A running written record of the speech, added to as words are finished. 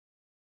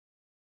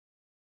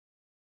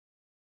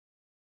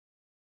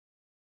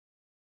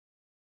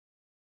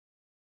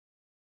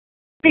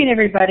Great,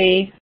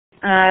 everybody.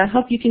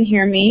 Hope you can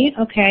hear me.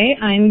 Okay,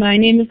 my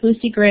name is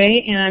Lucy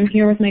Gray, and I'm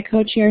here with my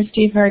co-chair,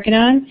 Steve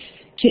Hargadon,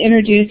 to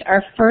introduce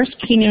our first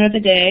keynote of the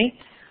day.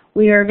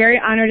 We are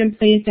very honored and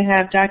pleased to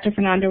have Dr.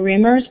 Fernando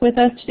Reimers with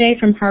us today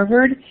from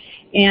Harvard,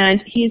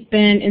 and he's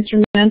been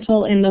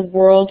instrumental in the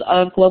world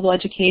of global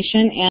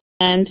education,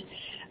 and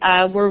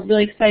we're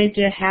really excited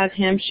to have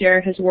him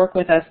share his work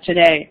with us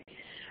today.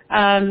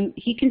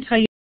 He can tell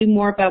you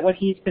more about what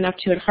he's been up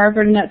to at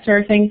Harvard and that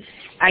sort of thing.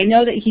 I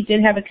know that he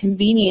did have a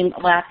convening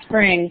last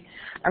spring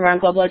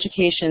around global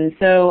education,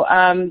 so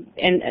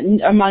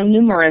and among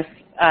numerous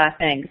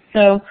things.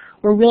 So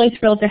we're really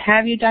thrilled to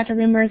have you, Dr.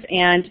 Reimers,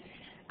 and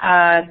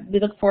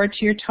we look forward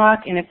to your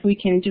talk, and if we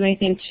can do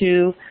anything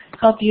to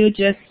help you,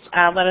 just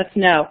let us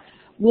know.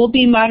 We'll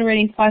be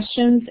moderating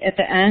questions at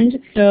the end,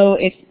 so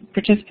if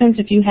participants,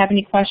 if you have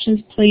any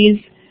questions,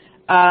 please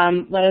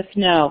let us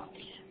know.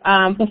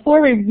 Before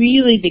we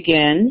really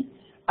begin,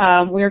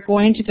 we're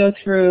going to go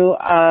through,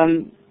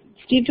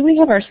 Steve, do we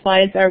have our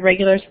slides, our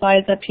regular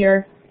slides up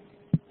here?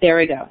 There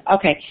we go.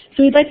 Okay,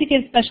 so we'd like to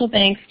give special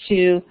thanks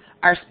to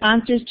our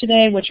sponsors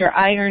today, which are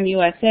iEarn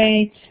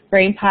USA,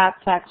 BrainPop,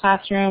 Flat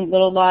Classroom,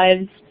 Little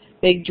Lives,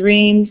 Big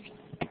Dreams,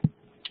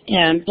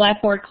 and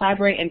Blackboard,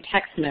 Collaborate, and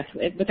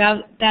TechSmith.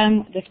 Without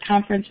them, this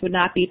conference would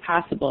not be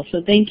possible,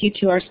 so thank you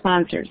to our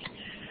sponsors.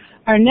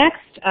 Our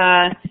next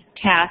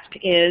task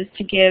is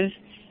to give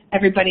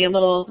everybody a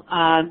little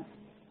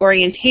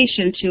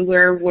orientation to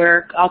where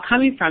we're all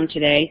coming from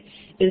today,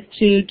 is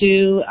to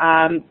do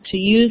to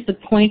use the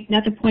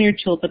not the pointer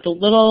tool, but the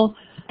little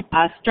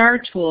star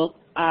tool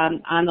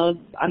on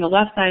the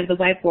left side of the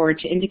whiteboard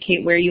to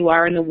indicate where you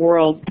are in the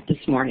world this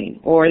morning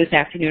or this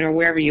afternoon or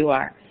wherever you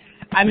are.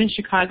 I'm in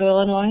Chicago,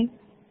 Illinois.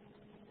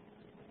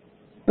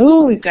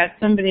 Ooh, we've got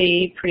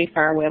somebody pretty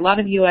far away. A lot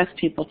of U.S.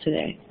 people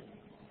today.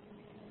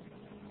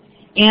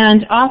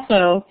 And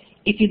also,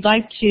 if you'd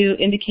like to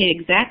indicate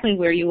exactly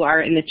where you are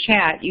in the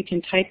chat, you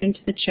can type into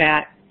the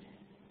chat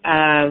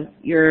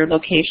your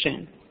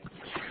location.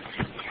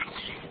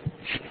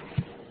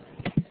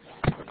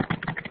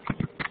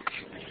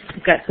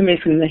 We've got somebody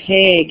from The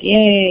Hague,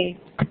 yay.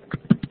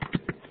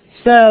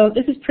 So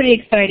this is pretty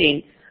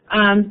exciting.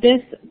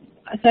 This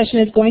session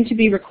is going to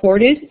be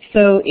recorded,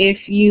 so if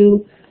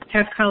you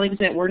have colleagues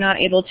that were not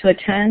able to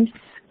attend,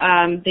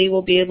 they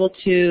will be able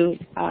to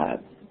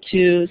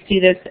see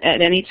this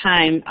at any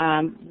time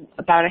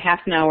about a half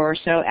an hour or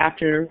so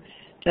after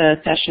the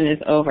session is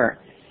over.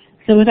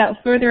 So without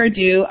further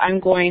ado, I'm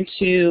going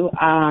to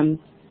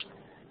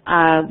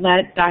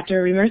let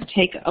Dr. Reimers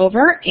take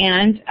over,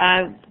 and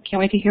can't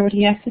wait to hear what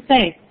he has to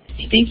say.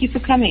 Thank you for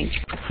coming.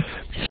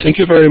 Thank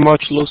you very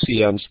much,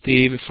 Lucy and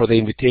Steve, for the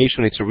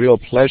invitation. It's a real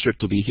pleasure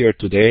to be here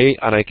today,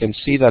 and I can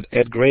see that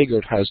Ed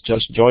Greigert has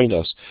just joined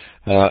us.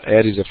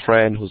 Ed is a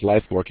friend whose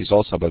life work is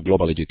also about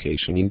global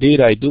education. Indeed,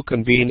 I do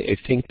convene a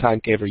think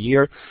tank every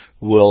year.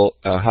 We'll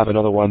have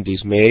another one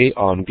this May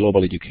on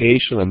global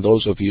education, and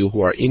those of you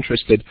who are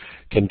interested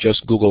can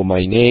just Google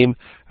my name,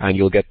 and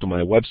you'll get to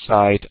my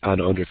website,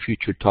 and under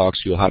future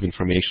talks, you'll have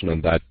information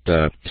on that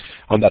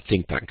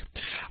think tank.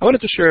 I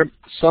wanted to share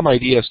some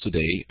ideas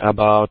today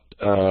about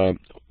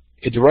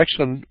a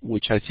direction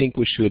which I think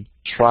we should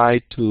try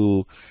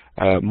to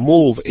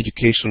move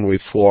education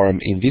reform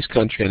in this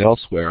country and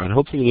elsewhere, and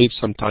hopefully leave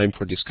some time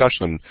for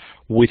discussion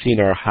within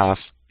our half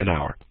an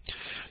hour.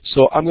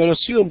 So I'm going to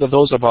assume that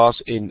those of us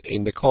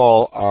in the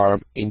call are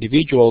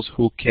individuals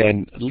who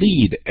can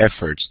lead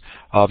efforts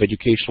of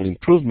educational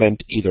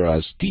improvement, either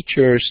as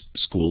teachers,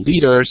 school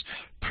leaders,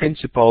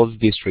 principals,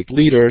 district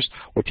leaders,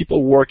 or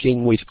people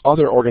working with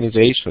other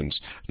organizations,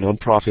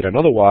 nonprofit and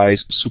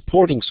otherwise,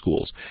 supporting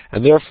schools.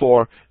 And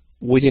therefore,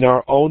 within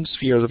our own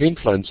spheres of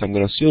influence, I'm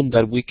going to assume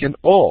that we can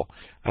all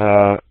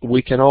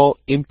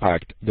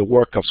impact the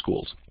work of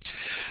schools.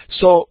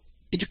 So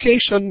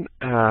education,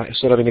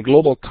 sort of in a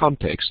global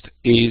context,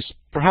 is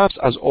perhaps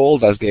as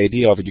old as the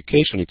idea of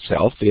education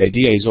itself. The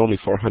idea is only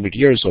 400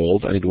 years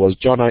old, and it was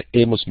John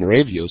Amos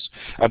Comenius,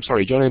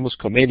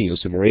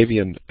 a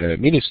Moravian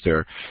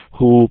minister,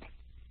 who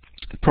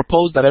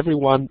proposed that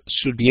everyone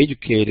should be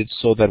educated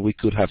so that we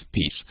could have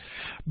peace.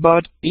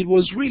 But it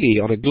was really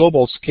on a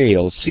global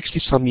scale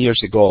 60-some years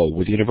ago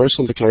with the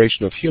Universal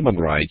Declaration of Human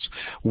Rights,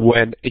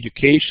 when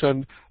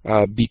education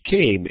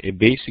became a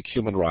basic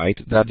human right,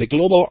 that the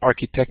global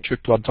architecture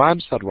to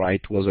advance that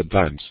right was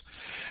advanced.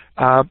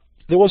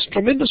 There was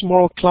tremendous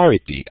moral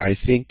clarity, I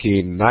think,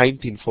 in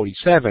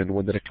 1947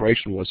 when the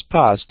declaration was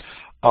passed,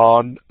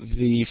 on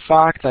the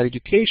fact that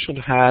education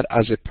had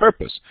as a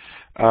purpose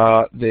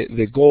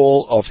the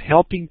goal of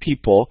helping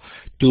people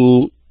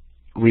to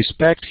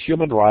respect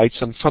human rights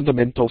and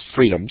fundamental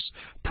freedoms,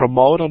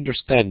 promote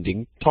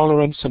understanding,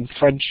 tolerance, and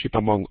friendship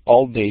among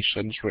all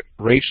nations,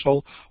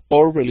 racial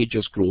or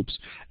religious groups,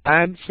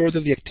 and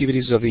further the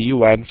activities of the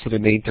UN for the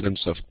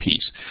maintenance of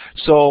peace.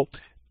 So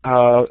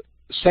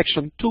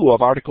Section 2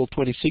 of Article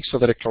 26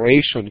 of the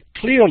Declaration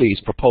clearly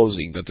is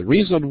proposing that the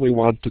reason we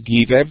want to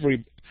give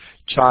every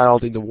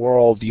child in the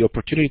world the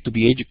opportunity to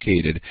be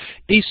educated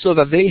is so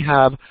that they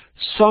have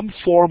some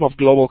form of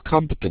global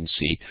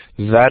competency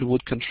that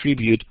would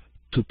contribute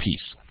to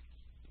peace.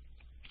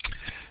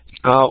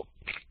 Now,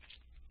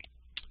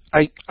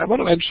 I want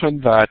to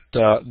mention that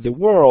the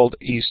world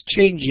is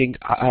changing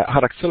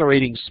at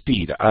accelerating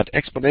speed, at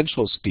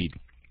exponential speed.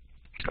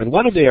 And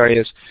one of the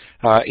areas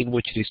in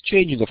which it is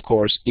changing, of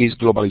course, is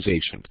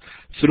globalization.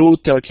 Through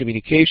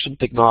telecommunication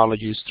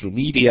technologies, through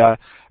media,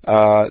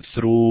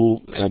 through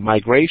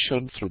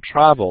migration, through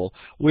travel,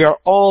 we are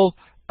all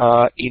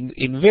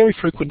in very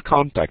frequent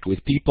contact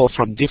with people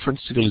from different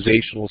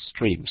civilizational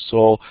streams.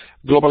 So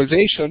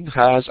globalization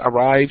has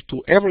arrived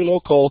to every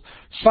local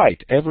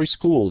site, every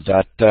school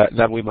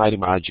that we might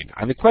imagine.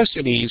 And the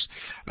question is,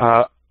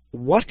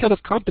 what kind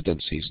of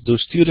competencies do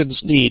students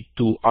need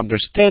to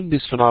understand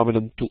this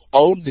phenomenon, to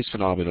own this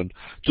phenomenon,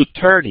 to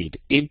turn it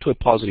into a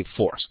positive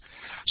force?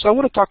 So I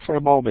want to talk for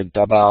a moment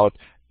about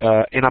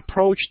an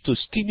approach to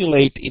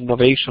stimulate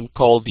innovation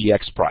called the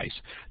X Prize.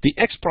 The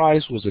X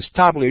Prize was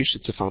established,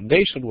 it's a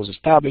foundation, was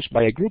established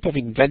by a group of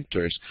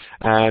inventors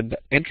and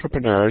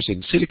entrepreneurs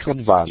in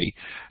Silicon Valley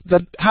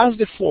that has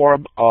the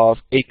form of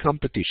a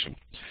competition.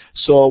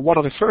 So one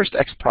of the first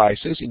X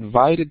Prizes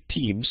invited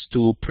teams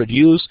to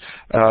produce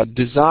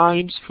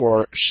designs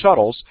for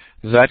shuttles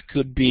that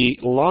could be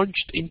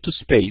launched into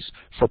space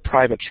for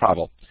private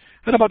travel.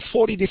 And about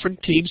 40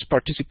 different teams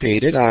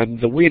participated, and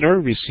the winner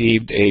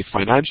received a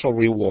financial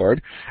reward,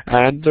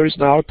 and there is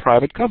now a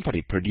private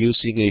company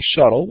producing a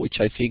shuttle, which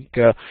I think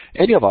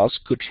any of us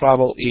could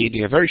travel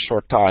in a very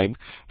short time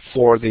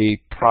for the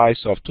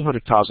price of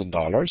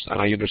 $200,000. And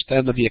I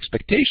understand that the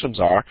expectations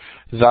are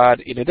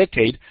that in a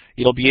decade,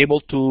 it'll be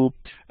able to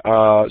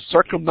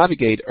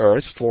circumnavigate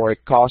Earth for a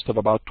cost of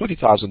about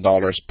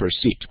 $20,000 per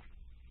seat.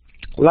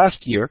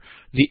 Last year,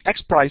 the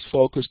X Prize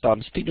focused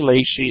on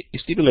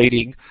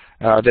stimulating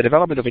the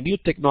development of a new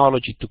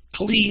technology to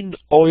clean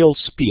oil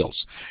spills.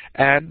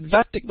 And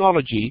that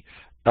technology,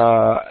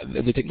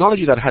 the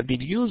technology that had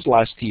been used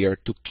last year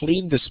to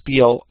clean the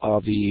spill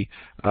of in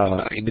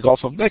the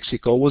Gulf of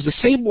Mexico was the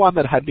same one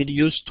that had been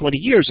used 20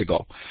 years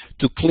ago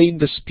to clean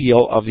the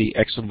spill of the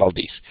Exxon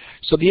Valdez.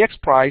 So the X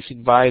Prize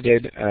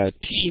invited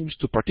teams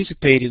to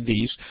participate in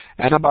these,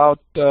 and about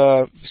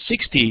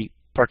 60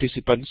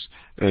 participants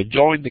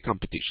joined the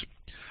competition.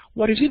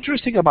 What is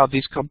interesting about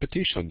these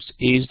competitions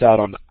is that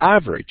on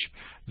average,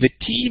 the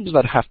teams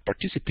that have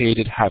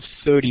participated have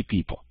 30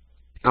 people.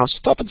 Now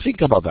stop and think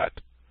about that.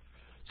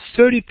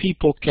 30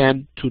 people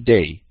can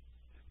today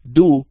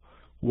do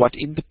what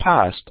in the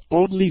past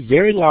only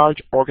very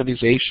large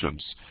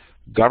organizations,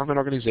 government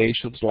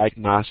organizations like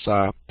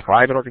NASA,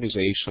 private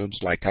organizations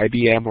like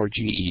IBM or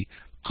GE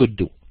could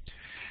do.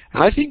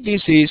 And I think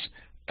this is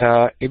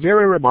a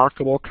very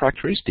remarkable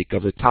characteristic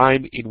of the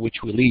time in which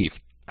we live.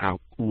 Now,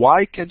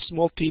 why can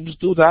small teams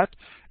do that?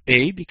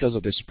 A, because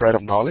of the spread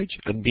of knowledge,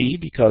 and B,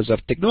 because of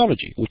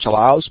technology, which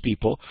allows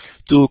people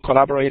to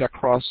collaborate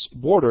across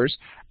borders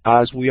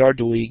as we are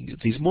doing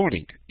this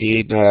morning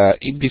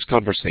in this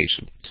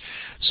conversation.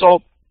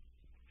 So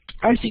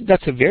I think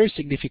that's a very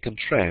significant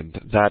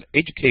trend that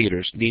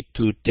educators need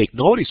to take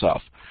notice of,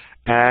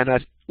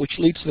 and which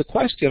leads to the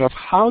question of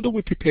how do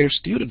we prepare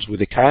students with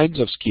the kinds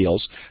of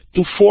skills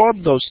to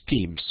form those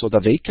teams so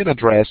that they can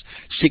address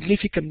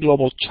significant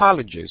global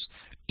challenges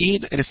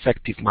in an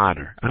effective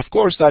manner. And of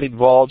course that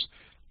involves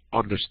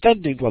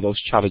understanding what those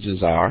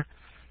challenges are,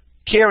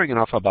 caring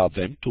enough about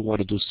them to want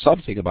to do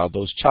something about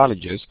those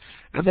challenges,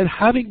 and then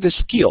having the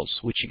skills,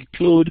 which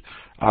include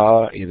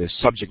the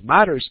subject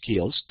matter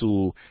skills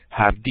to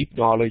have deep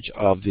knowledge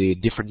of the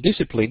different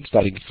disciplines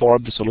that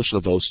inform the solution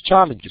of those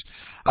challenges,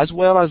 as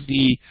well as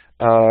the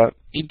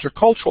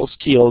intercultural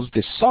skills,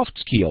 the soft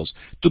skills,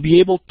 to be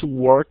able to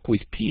work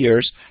with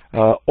peers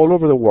all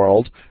over the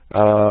world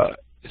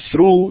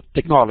through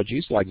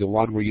technologies like the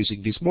one we're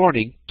using this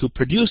morning to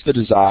produce the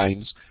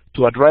designs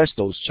to address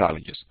those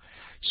challenges.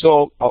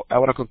 So I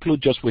want to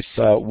conclude just with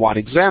one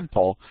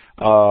example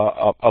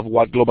of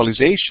what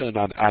globalization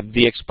and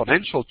the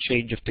exponential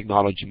change of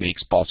technology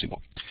makes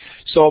possible.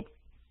 So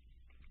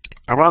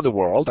around the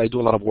world, I do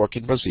a lot of work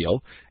in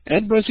Brazil,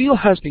 and Brazil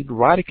has been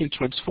radically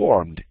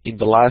transformed in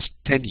the last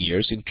 10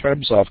 years in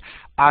terms of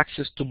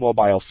access to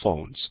mobile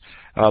phones.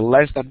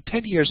 Less than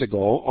 10 years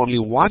ago, only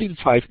 1 in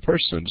 5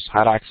 persons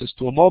had access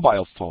to a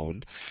mobile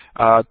phone.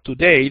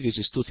 Today, this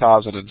is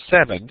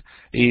 2007,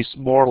 is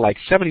more like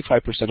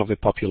 75% of the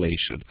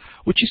population,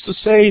 which is to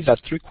say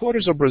that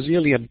 3/4 of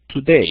Brazilians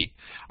today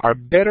are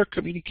better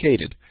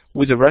communicated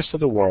with the rest of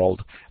the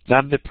world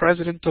than the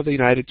President of the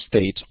United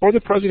States, or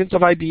the President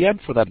of IBM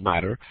for that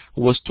matter,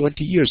 was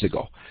 20 years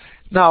ago.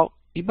 Now,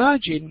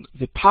 imagine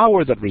the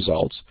power that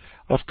results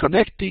of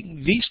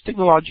connecting this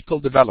technological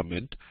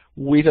development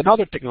with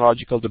another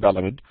technological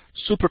development,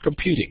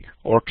 supercomputing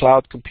or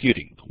cloud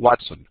computing,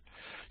 Watson.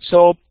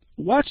 So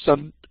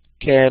Watson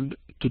can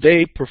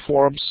today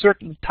perform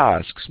certain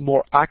tasks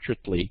more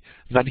accurately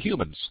than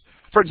humans.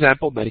 For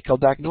example, medical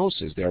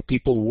diagnosis. There are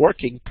people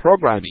working,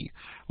 programming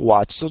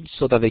Watson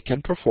so that they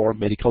can perform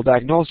medical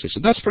diagnosis.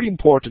 And that's pretty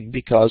important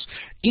because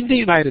in the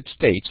United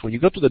States, when you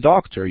go to the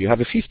doctor, you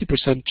have a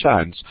 50%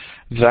 chance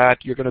that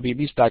you're going to be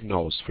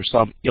misdiagnosed for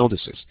some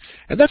illnesses.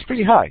 And that's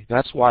pretty high.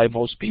 That's why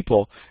most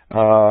people,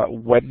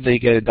 when they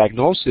get a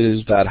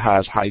diagnosis that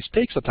has high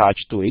stakes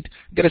attached to it,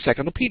 get a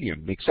second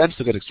opinion. Makes sense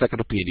to get a second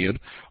opinion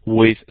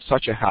with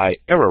such a high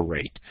error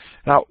rate.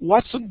 Now,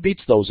 Watson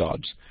beats those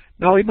odds.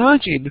 Now,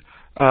 imagine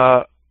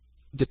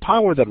the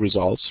power that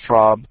results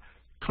from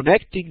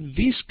connecting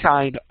this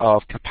kind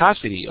of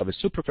capacity of a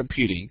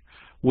supercomputing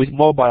with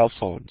mobile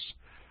phones.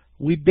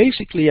 We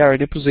basically are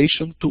in a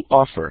position to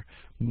offer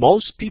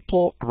most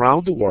people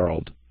around the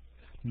world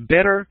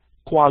better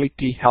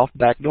quality health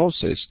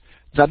diagnosis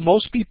than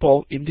most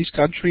people in this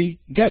country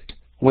get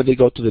when they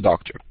go to the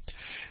doctor.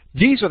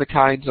 These are the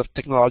kinds of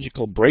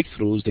technological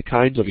breakthroughs, the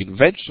kinds of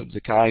inventions,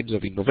 the kinds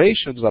of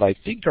innovations that I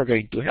think are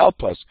going to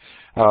help us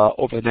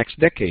over the next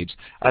decades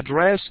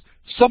address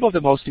some of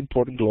the most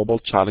important global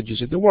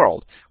challenges in the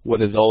world,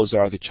 whether those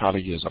are the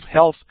challenges of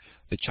health,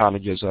 the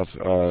challenges of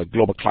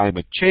global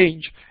climate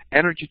change,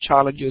 energy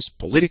challenges,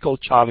 political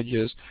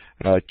challenges,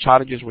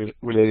 challenges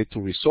related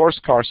to resource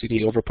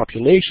scarcity,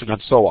 overpopulation,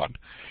 and so on.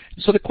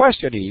 So the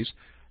question is,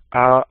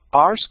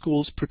 are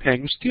schools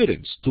preparing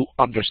students to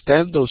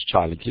understand those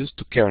challenges,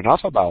 to care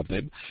enough about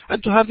them,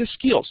 and to have the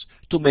skills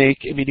to make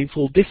a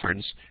meaningful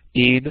difference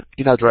in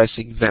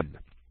addressing them?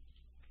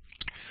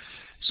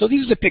 So this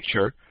is a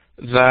picture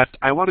that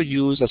I want to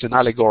use as an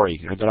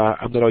allegory, and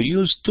I'm going to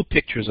use two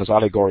pictures as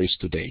allegories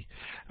today.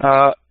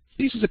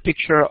 This is a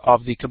picture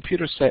of the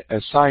computer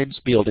science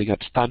building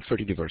at Stanford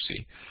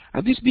University.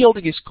 And this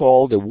building is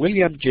called the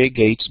William J.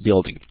 Gates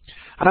Building.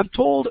 And I'm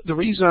told the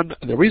reason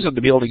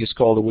the building is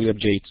called the William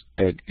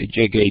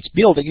J. Gates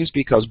Building is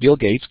because Bill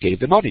Gates gave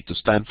the money to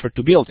Stanford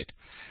to build it.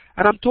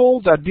 And I'm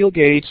told that Bill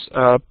Gates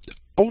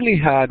only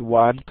had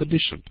one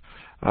condition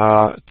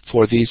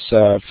for this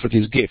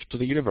gift to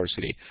the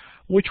university,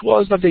 which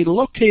was that they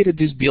located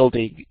this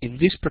building in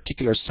this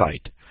particular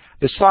site.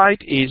 The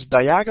site is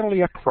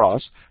diagonally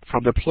across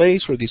from the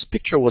place where this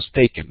picture was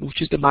taken,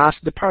 which is the math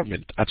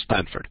department at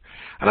Stanford.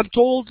 And I'm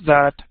told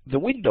that the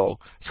window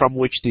from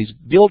which this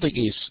building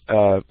is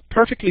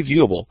perfectly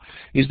viewable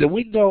is the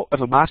window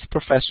of a math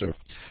professor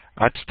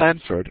at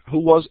Stanford who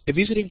was a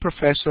visiting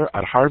professor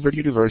at Harvard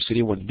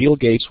University when Bill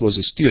Gates was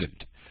a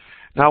student.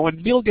 Now,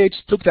 when Bill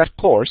Gates took that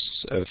course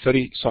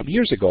 30-some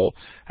years ago,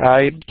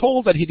 I'm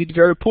told that he did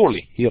very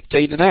poorly. He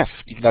obtained an F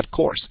in that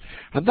course.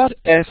 And that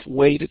F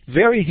weighed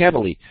very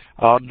heavily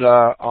on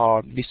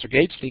Mr.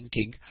 Gates'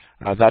 thinking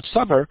that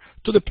summer,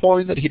 to the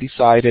point that he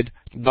decided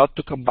not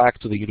to come back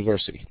to the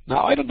university.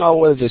 Now, I don't know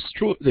whether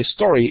this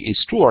story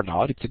is true or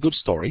not. It's a good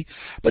story.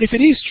 But if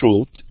it is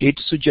true, it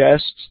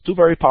suggests two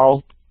very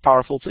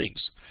powerful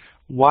things.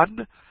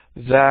 One,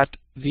 that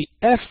the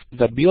F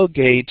that Bill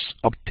Gates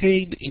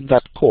obtained in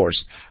that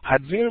course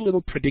had very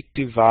little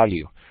predictive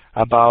value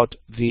about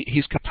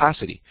his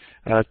capacity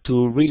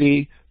to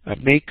really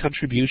make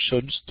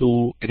contributions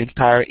to an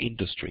entire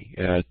industry,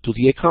 to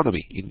the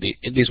economy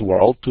in this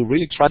world, to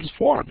really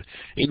transform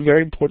in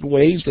very important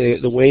ways the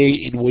way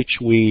in which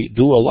we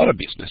do a lot of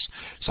business,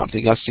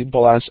 something as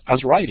simple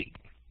as writing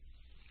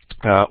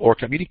or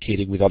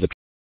communicating with other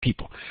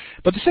people.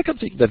 But the second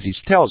thing that this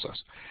tells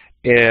us,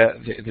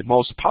 the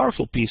most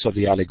powerful piece of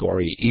the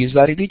allegory, is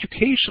that in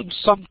education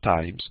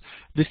sometimes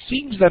the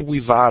things that we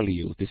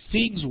value, the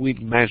things we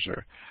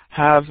measure,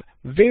 have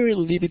very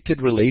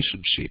limited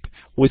relationship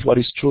with what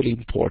is truly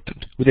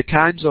important, with the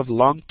kinds of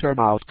long-term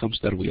outcomes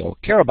that we all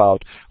care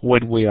about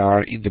when we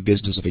are in the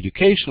business of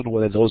education,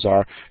 whether those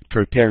are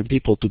preparing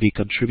people to be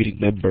contributing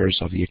members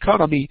of the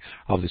economy,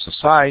 of the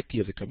society,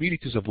 of the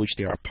communities of which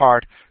they are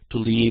part, to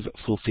live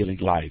fulfilling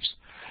lives.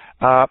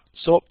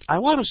 So I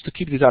want us to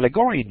keep this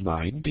allegory in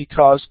mind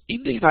because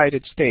in the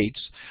United States,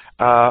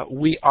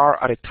 we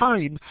are at a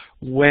time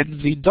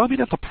when the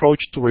dominant approach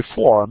to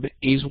reform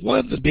is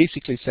one that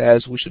basically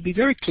says we should be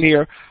very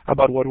clear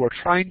about what we're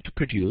trying to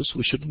produce,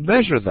 we should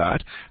measure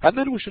that, and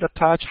then we should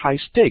attach high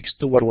stakes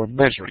to what we're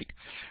measuring.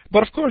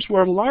 But of course,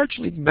 we're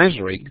largely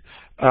measuring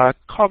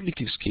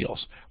cognitive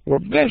skills. We're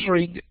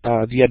measuring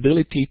the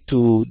ability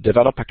to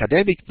develop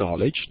academic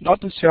knowledge,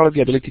 not necessarily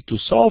the ability to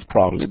solve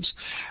problems.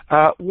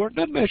 We're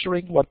not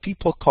measuring what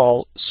people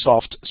call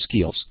soft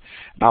skills.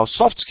 Now,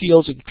 soft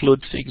skills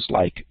include things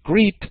like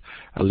grit,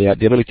 the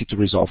ability to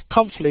resolve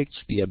conflicts,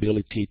 the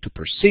ability to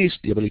persist,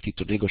 the ability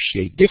to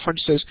negotiate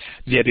differences,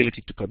 the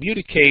ability to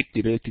communicate, the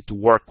ability to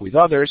work with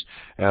others,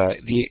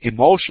 the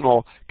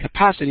emotional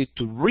capacity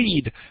to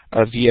read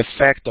the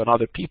effect on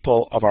other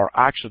people of our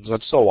actions,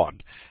 and so on.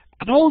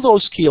 And all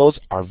those skills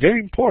are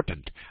very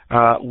important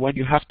when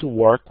you have to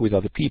work with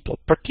other people,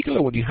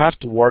 particularly when you have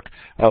to work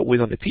with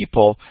other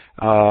people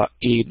around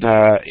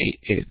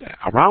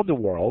the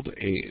world,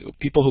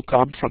 people who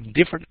come from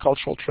different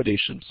cultural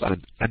traditions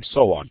and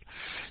so on.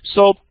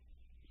 So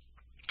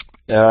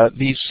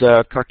this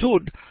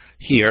cartoon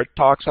here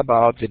talks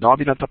about the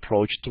dominant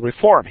approach to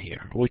reform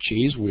here, which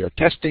is we are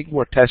testing,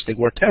 we're testing,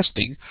 we're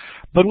testing,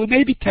 but we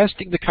may be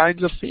testing the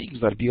kinds of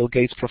things that Bill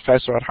Gates,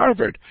 professor at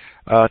Harvard,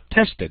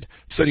 tested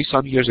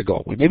 30-some years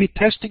ago. We may be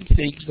testing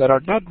things that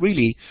are not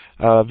really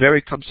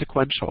very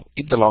consequential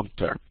in the long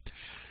term.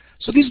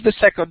 So this is the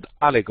second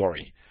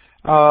allegory.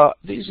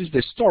 This is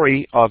the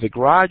story of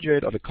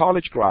a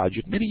college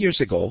graduate many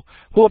years ago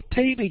who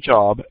obtained a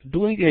job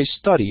doing a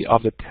study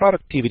of the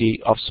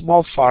productivity of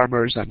small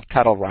farmers and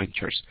cattle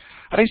ranchers.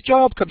 And his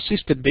job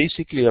consisted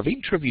basically of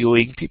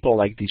interviewing people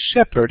like this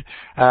shepherd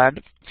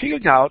and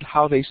figuring out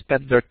how they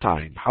spend their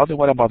time, how they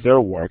went about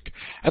their work,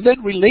 and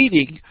then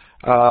relating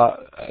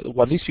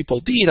what these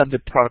people did and the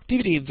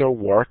productivity in their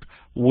work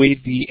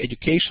with the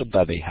education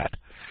that they had.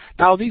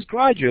 Now, this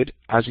graduate,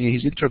 as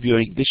he's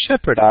interviewing the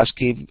shepherd, asks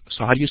him,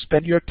 so how do you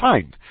spend your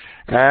time?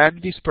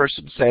 And this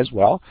person says,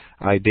 well,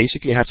 I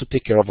basically have to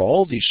take care of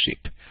all these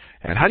sheep.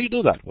 And how do you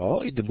do that?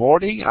 Well, in the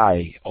morning,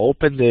 I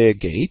open the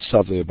gates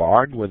of the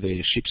barn where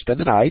the sheep spend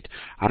the night,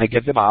 and I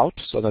get them out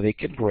so that they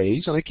can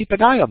graze, and I keep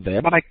an eye on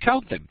them, and I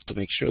count them to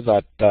make sure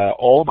that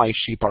all my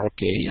sheep are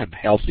okay and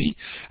healthy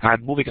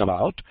and moving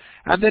about.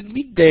 And then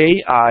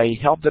midday, I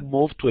help them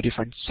move to a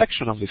different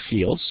section of the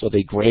field so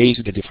they graze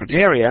in a different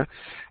area.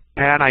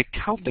 And I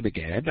count them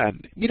again,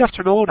 and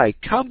mid-afternoon I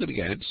count them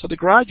again. So the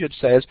graduate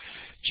says,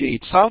 gee,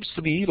 it sounds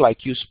to me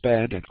like you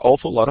spend an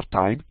awful lot of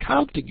time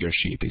counting your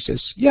sheep. He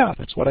says, yeah,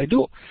 that's what I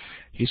do.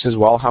 He says,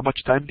 well, how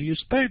much time do you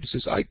spend? He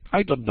says,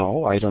 I don't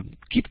know. I don't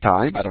keep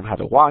time. I don't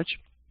have a watch.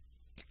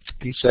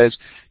 He says,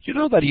 you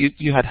know that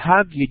you had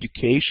the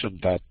education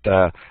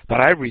that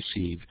I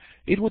received.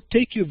 It would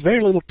take you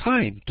very little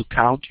time to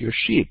count your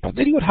sheep, and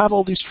then you would have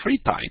all this free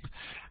time.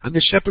 And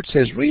the shepherd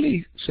says,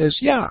 really? He says,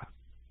 yeah.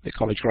 The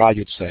college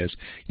graduate says,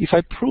 if I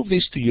prove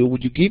this to you,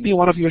 would you give me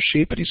one of your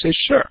sheep? And he says,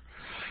 sure.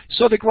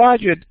 So the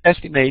graduate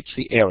estimates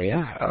the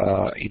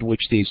area in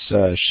which these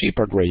sheep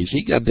are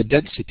grazing and the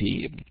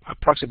density,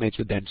 approximates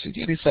the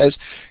density, and he says,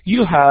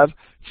 you have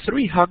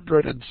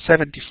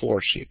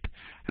 374 sheep.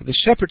 And the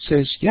shepherd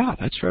says, yeah,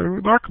 that's very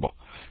remarkable.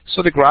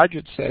 So the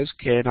graduate says,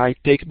 can I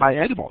take my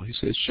animal? He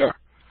says, sure.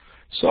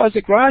 So as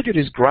the graduate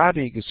is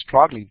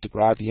struggling to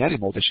grab the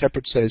animal, the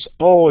shepherd says,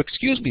 oh,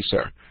 excuse me,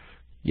 sir.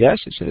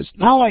 Yes, he says,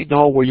 now I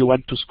know where you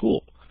went to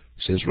school.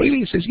 He says, really?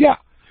 He says, yeah.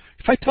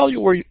 If I tell you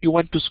where you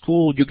went to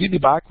school, you give me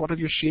back one of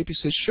your sheep? He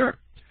says, sure.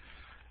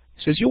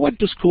 He says, you went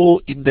to school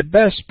in the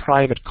best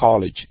private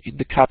college in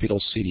the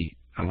capital city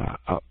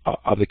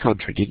of the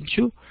country, didn't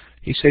you?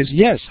 He says,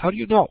 yes. How do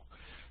you know?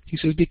 He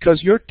says,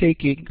 because you're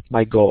taking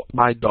my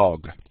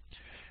dog.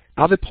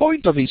 Now, the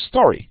point of this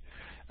story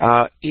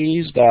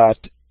is that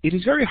it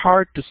is very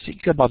hard to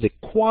think about the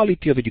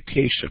quality of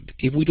education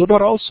if we do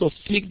not also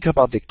think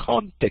about the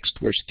context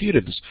where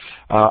students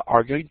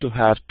are going to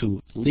have to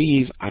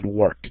live and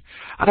work.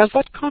 And as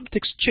that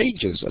context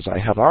changes, as I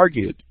have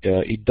argued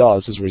it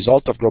does as a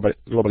result of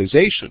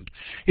globalization,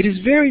 it is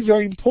very,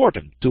 very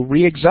important to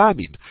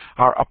re-examine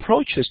our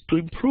approaches to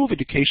improve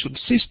education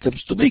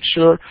systems to make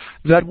sure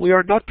that we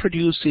are not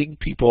producing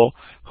people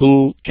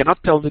who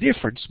cannot tell the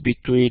difference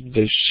between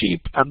the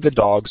sheep and the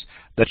dogs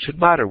that should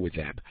matter with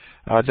them.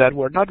 That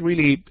we're not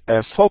really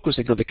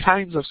focusing on the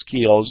kinds of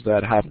skills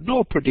that have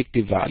no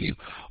predictive value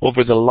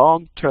over the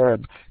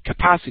long-term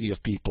capacity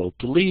of people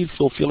to live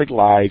fulfilling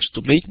lives,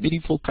 to make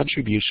meaningful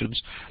contributions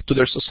to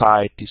their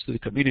societies, to the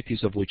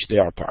communities of which they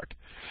are part.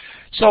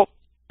 So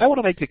I want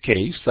to make the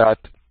case that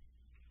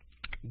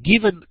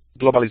given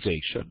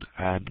globalization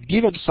and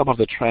given some of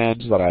the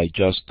trends that I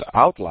just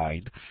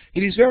outlined,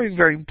 it is very,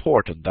 very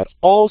important that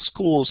all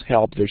schools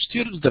help their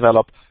students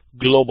develop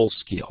global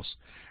skills.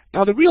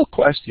 Now, the real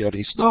question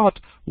is not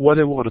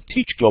whether we want to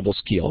teach global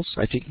skills.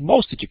 I think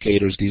most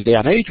educators this day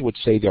and age would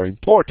say they're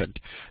important.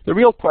 The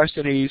real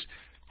question is,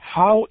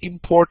 how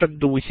important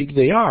do we think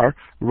they are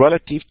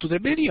relative to the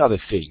many other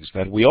things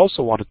that we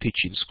also want to teach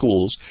in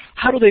schools?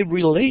 How do they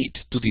relate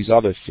to these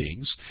other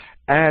things?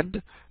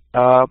 And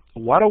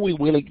what are we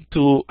willing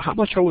to, how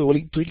much are we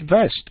willing to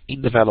invest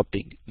in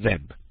developing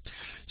them?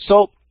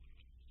 So,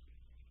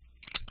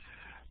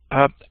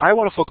 I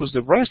want to focus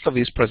the rest of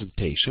this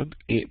presentation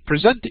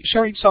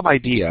sharing some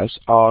ideas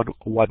on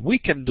what we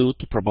can do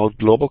to promote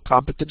global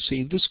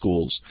competency in the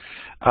schools.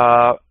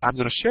 I'm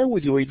going to share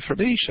with you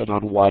information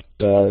on what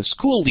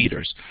school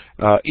leaders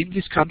in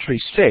this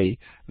country say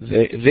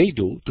they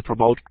do to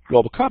promote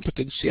global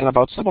competency and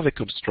about some of the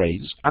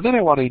constraints. And then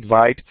I want to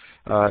invite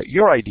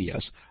your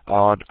ideas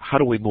on how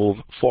do we move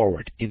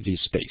forward in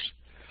this space.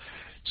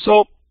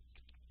 So,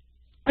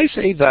 I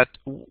say that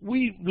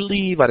we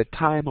live at a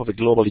time of a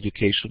global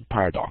education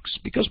paradox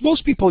because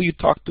most people you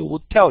talk to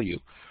would tell you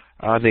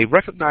they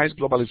recognize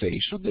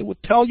globalization. They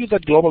would tell you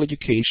that global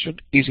education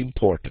is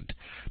important.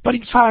 But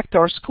in fact,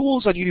 our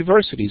schools and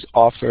universities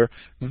offer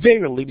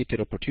very limited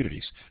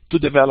opportunities to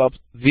develop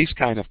this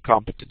kind of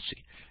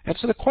competency. And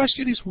so the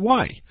question is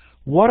why?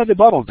 What are the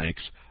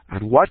bottlenecks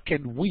and what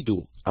can we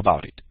do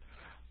about it?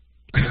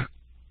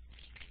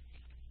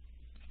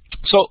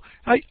 So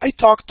I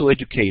talk to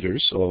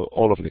educators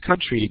all over the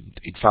country,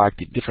 in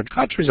fact, in different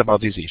countries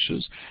about these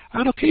issues,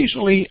 and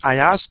occasionally I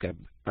ask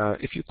them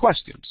a few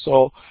questions.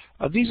 So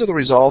these are the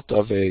result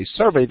of a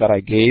survey that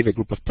I gave a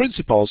group of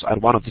principals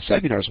at one of the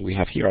seminars we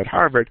have here at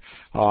Harvard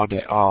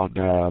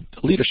on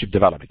leadership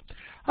development.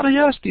 And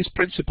I asked these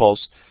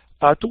principals,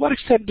 to what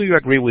extent do you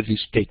agree with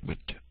this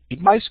statement?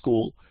 In my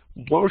school,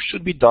 more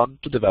should be done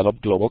to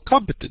develop global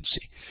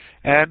competency.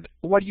 And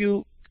what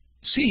you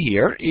see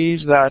here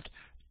is that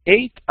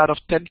 8 out of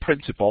 10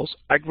 principals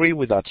agree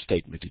with that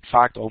statement. In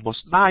fact,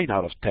 almost 9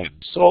 out of 10.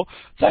 So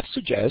that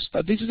suggests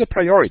that this is a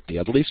priority,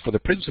 at least for the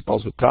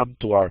principals who come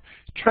to our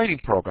training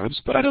programs,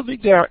 but I don't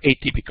think they are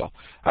atypical.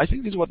 I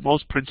think this is what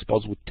most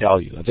principals would tell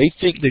you, that they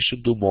think they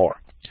should do more.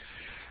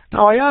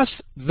 Now I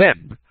asked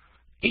them,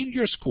 in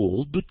your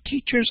school, do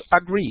teachers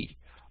agree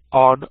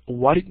on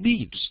what it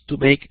means to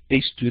make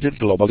a student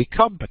globally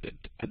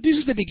competent? And this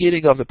is the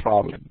beginning of the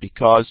problem,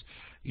 because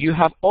you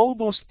have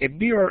almost a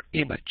mirror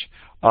image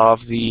of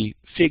the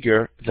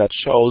figure that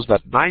shows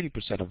that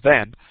 90% of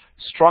them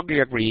strongly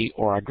agree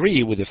or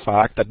agree with the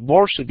fact that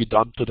more should be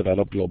done to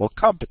develop global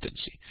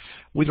competency.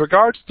 With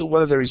regards to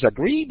whether there is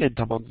agreement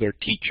among their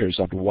teachers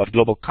on what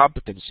global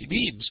competency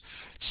means,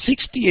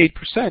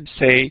 68%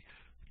 say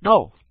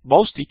no,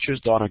 most teachers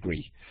don't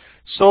agree.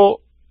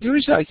 So there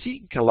is, I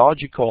think, a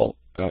logical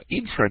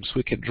inference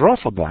we can draw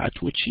from that,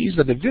 which is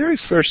that the very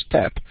first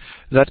step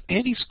that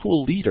any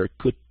school leader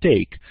could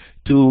take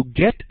to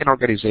get an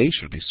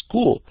organization, a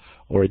school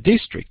or a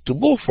district to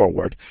move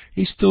forward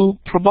is to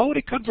promote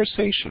a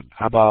conversation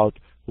about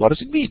what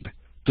does it mean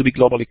to be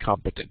globally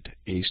competent,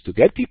 is to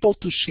get people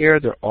to share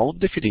their own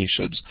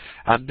definitions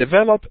and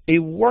develop a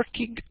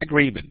working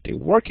agreement, a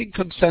working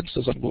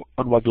consensus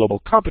on what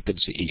global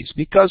competency is.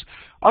 Because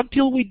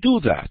until we do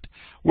that,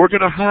 we're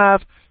going to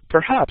have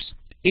perhaps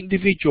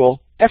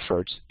individual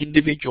efforts,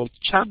 individual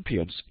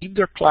champions in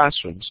their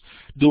classrooms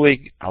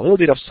doing a little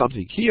bit of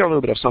something here, a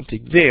little bit of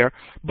something there,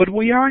 but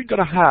we aren't going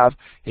to have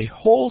a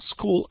whole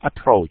school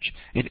approach,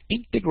 an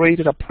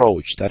integrated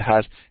approach that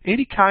has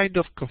any kind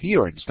of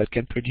coherence, that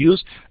can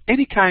produce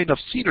any kind of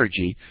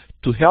synergy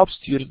to help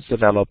students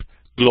develop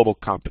global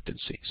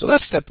competency. So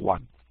that's step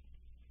one.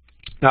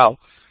 Now,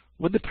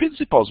 when the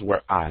principals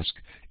were asked,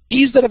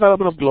 is the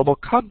development of global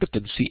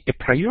competency a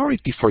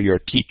priority for your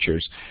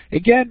teachers?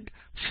 Again,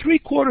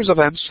 3/4 of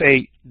them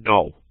say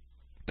no.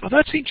 Now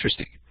that's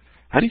interesting,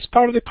 and it's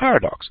part of the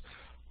paradox.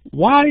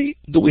 Why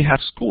do we have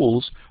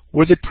schools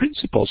where the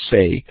principals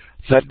say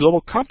that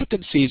global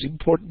competency is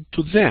important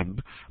to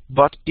them,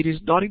 but it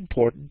is not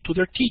important to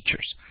their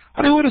teachers?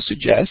 And I want to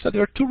suggest that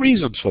there are 2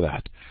 reasons for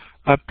that,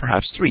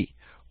 perhaps 3.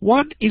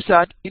 One is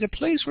that in a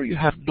place where you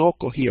have no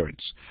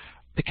coherence,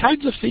 the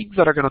kinds of things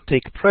that are going to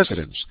take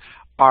precedence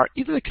are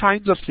either the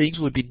kinds of things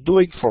we've been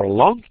doing for a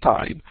long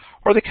time,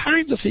 or the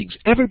kinds of things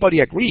everybody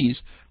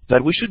agrees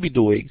that we should be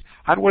doing,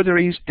 and where there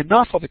is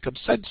enough of a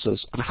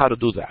consensus on how to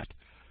do that.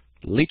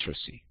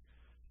 Literacy,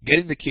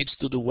 getting the kids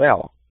to do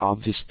well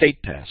on the state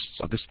tests,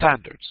 on the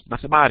standards,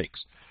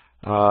 mathematics,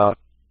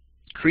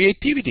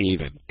 creativity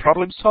even,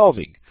 problem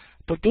solving.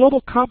 But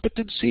global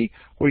competency,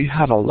 where you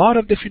have a lot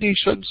of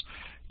definitions,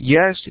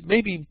 yes, it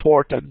may be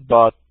important,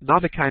 but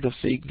not the kind of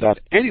thing that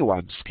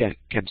anyone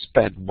can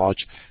spend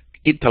much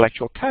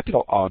intellectual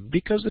capital on,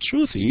 because the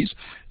truth is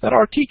that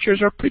our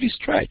teachers are pretty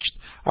stretched,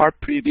 are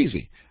pretty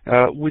busy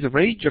with a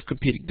range of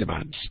competing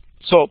demands.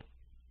 So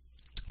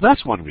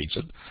that's one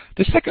reason.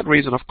 The second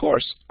reason, of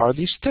course, are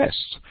these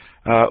tests,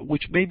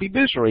 which may be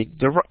measuring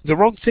the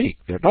wrong thing.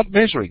 They're not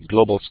measuring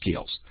global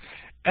skills.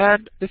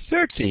 And the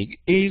third thing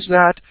is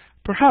that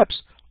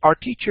perhaps our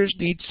teachers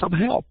need some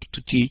help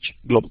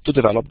to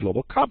develop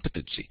global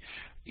competency.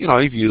 You know,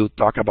 if you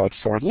talk about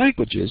foreign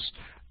languages,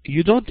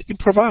 you don't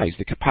improvise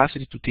the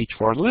capacity to teach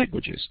foreign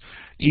languages.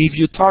 If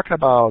you talk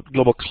about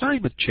global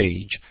climate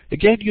change,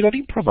 again, you don't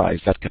improvise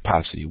that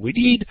capacity. We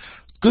need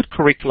good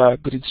curricula,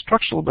 good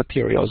instructional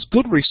materials,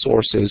 good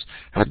resources,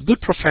 and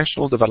good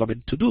professional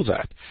development to do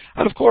that.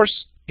 And of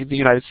course, in the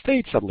United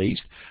States at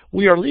least,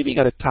 we are living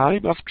at a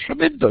time of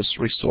tremendous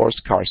resource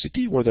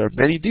scarcity, where there are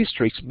many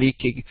districts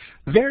making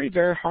very,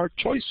 very hard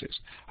choices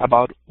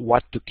about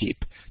what to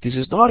keep. This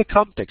is not a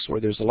context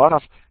where there's a lot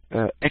of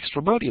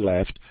extra money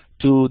left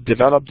to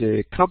develop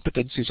the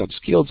competencies and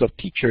skills of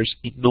teachers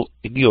in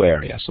new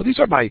areas. So these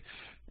are my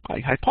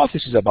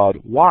hypotheses about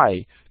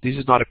why this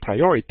is not a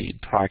priority in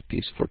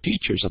practice for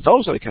teachers, and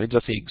those are the kinds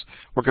of things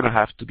we're going to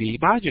have to be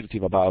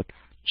imaginative about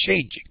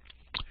changing.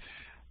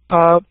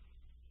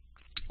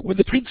 When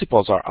the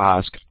principals are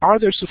asked, are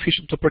there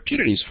sufficient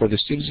opportunities for the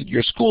students in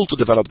your school to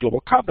develop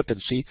global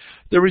competency,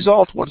 the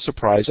result won't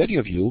surprise any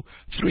of you.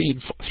 3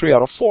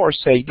 out of 4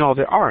 say no,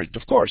 there aren't.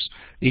 Of course,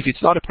 if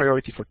it's not a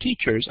priority for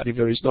teachers, and if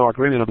there is no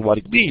agreement on what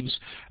it means,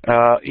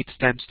 it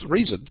stands to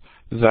reason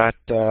that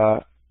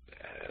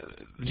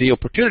the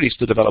opportunities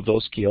to develop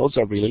those skills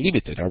are really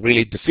limited, are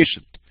really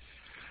deficient.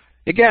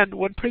 Again,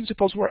 when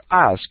principals were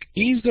asked,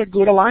 is there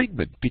good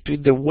alignment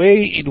between the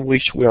way in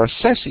which we are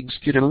assessing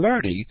student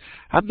learning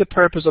and the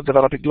purpose of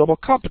developing global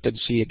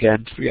competency,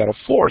 again, 3 out of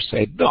 4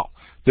 said no,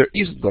 there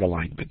isn't good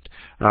alignment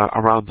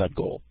around that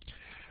goal.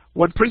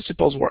 When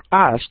principals were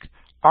asked,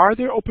 are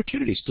there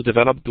opportunities to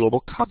develop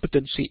global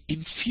competency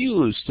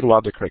infused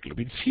throughout the curriculum?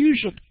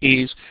 Infusion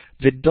is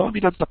the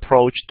dominant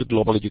approach to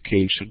global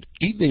education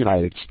in the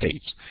United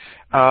States.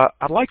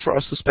 I'd like for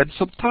us to spend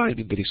some time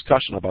in the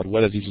discussion about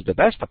whether this is the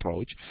best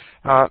approach.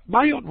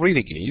 My own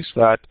reading is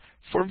that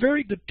for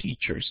very good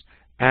teachers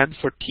and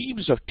for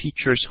teams of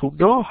teachers who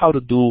know how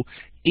to do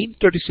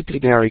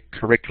interdisciplinary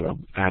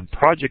curriculum and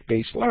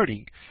project-based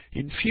learning,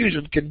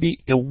 infusion can be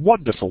a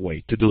wonderful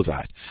way to do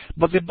that.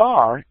 But the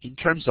bar in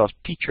terms of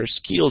teacher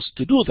skills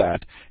to do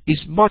that is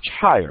much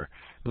higher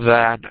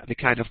than the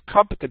kind of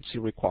competency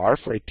required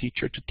for a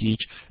teacher to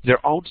teach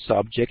their own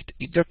subject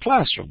in their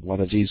classroom,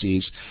 whether this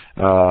is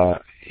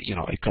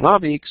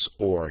economics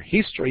or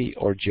history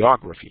or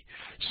geography.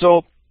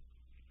 So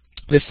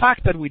the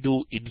fact that we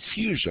do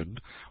infusion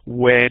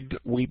when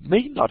we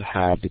may not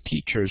have the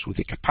teachers with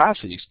the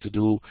capacities to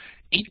do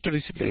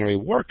interdisciplinary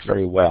work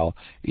very well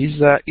is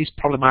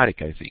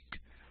problematic, I think.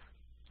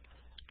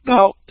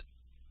 Now,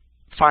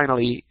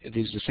 finally,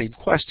 this is the same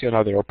question: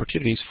 are there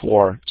opportunities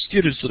for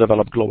students to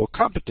develop global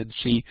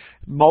competency?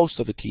 Most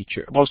of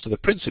the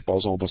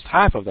principals, almost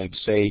half of them,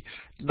 say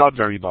not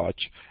very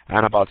much,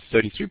 and about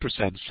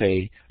 33%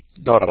 say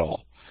not at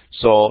all.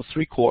 So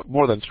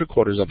more than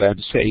three-quarters of them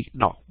say,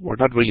 no, we're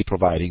not really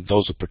providing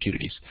those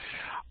opportunities.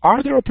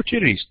 Are there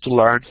opportunities to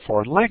learn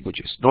foreign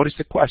languages? Notice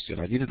the question.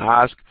 I didn't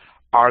ask,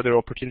 are there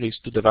opportunities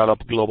to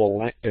develop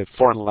global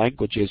foreign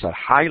languages at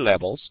high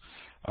levels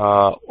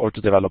or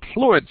to develop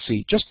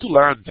fluency, just to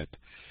learn them?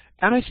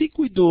 And I think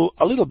we do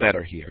a little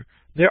better here.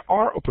 There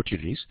are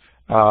opportunities.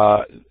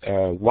 1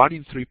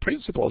 in 3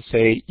 principals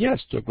say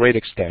yes to a great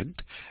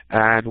extent,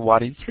 and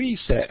 1 in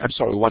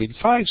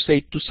 5 say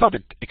to some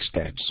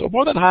extent. So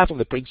more than half of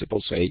the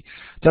principals say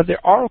that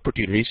there are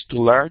opportunities to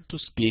learn to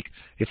speak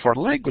a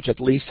foreign language, at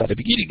least at the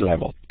beginning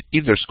level,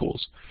 in their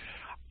schools.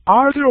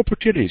 Are there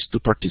opportunities to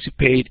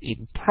participate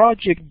in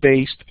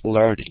project-based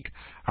learning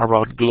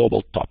around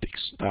global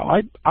topics?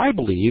 Now, I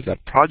believe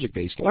that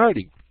project-based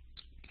learning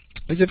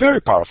is a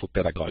very powerful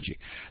pedagogy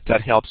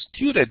that helps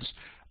students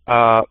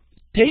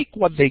take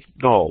what they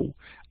know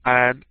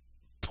and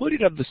put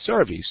it at the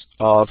service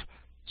of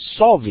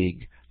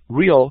solving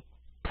real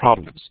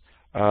problems,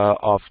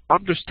 of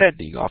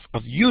understanding, of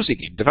using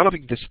it,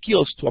 developing the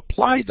skills to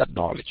apply that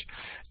knowledge.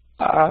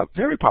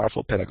 Very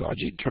powerful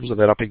pedagogy in terms of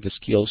developing the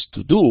skills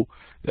to do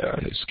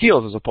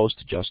skills as opposed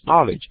to just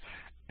knowledge.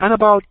 And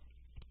about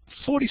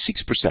 46%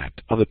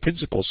 of the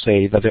principals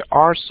say that there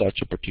are such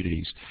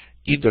opportunities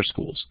in their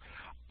schools.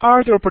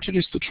 Are there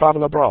opportunities to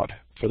travel abroad?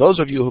 For those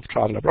of you who've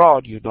traveled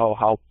abroad, you know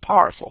how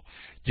powerful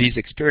these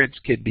experiences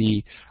can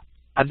be,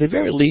 at the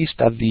very least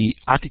at the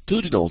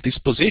attitudinal,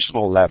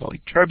 dispositional level, in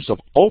terms of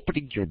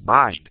opening your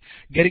mind,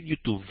 getting you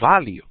to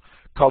value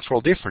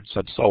cultural difference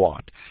and so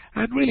on.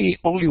 And really,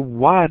 only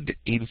 1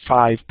 in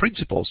 5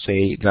 principals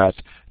say that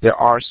there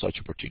are such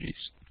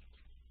opportunities.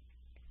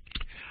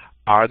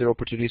 Are there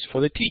opportunities for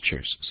the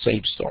teachers?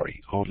 Same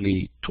story.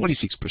 Only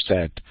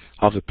 26%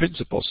 of the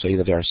principals say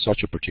that there are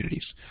such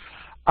opportunities.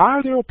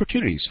 Are there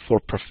opportunities for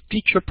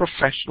teacher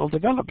professional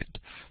development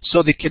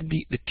so the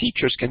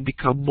teachers can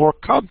become more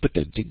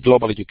competent in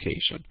global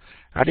education?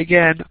 And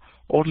again,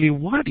 only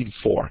 1 in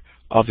 4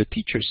 of the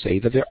teachers say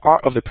that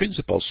the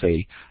principals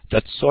say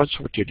that such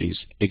opportunities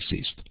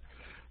exist.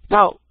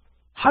 Now,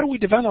 how do we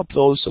develop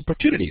those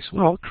opportunities?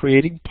 Well,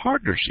 creating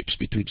partnerships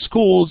between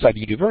schools and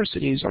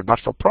universities or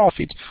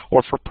not-for-profit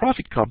or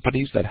for-profit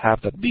companies that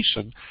have that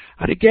mission.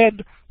 And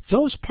again,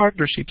 those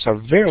partnerships are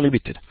very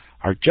limited,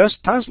 are just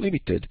as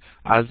limited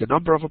as the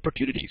number of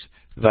opportunities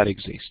that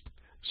exist.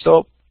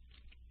 So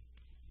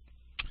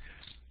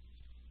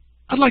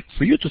I'd like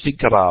for you to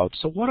think about,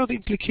 so what are the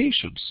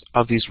implications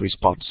of these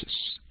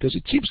responses? Because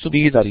it seems to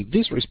me that in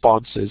these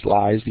responses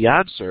lies the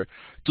answer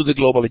to the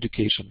global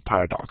education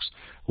paradox,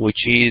 which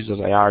is, as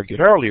I argued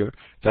earlier,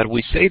 that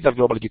we say that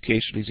global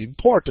education is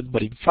important,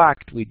 but in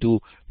fact we do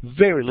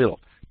very little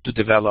to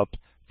develop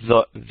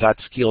that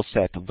skill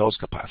set and those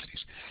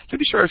capacities. Let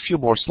me share a few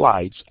more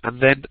slides and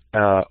then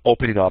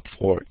open it up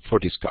for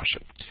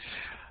discussion.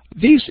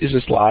 This is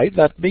a slide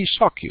that may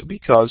shock you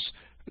because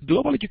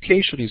global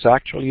education is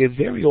actually a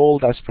very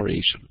old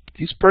aspiration.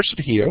 This person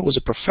here was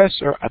a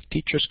professor at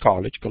Teachers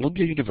College,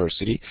 Columbia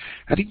University,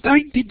 and in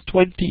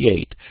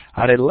 1928,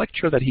 at a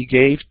lecture that he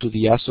gave to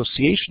the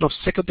Association of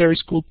Secondary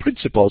School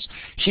Principals,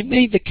 he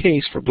made the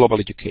case for global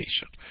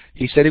education.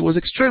 He said it was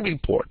extremely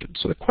important.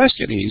 So the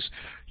question is,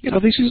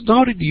 this is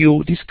not a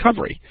new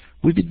discovery.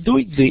 We've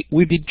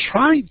been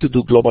trying to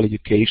do global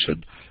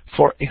education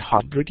for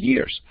 100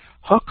 years.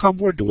 How come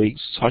we're doing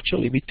such a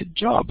limited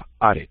job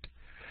at it?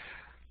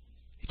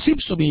 It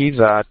seems to me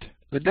that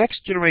the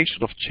next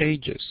generation of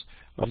changes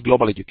of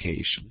global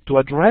education, to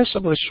address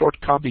some of the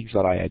shortcomings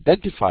that I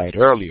identified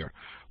earlier,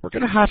 we're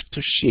going to have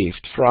to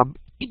shift from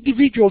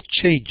individual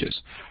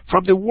changes,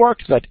 from the work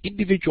that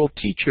individual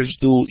teachers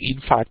do, in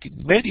fact,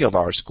 in many of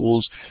our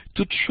schools,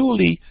 to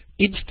truly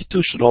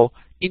institutional,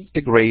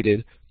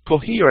 integrated,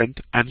 coherent,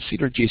 and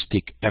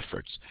synergistic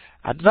efforts.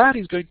 And that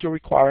is going to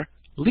require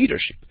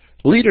leadership,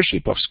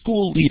 leadership of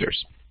school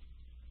leaders.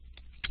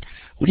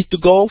 We need to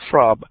go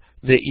from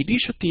the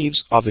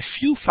initiatives of a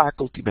few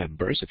faculty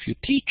members, a few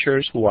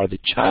teachers who are the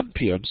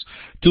champions,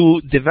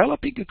 to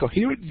developing a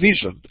coherent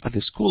vision at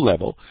the school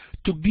level,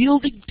 to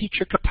building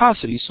teacher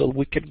capacity so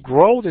we can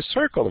grow the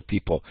circle of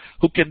people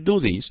who can do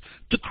this,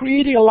 to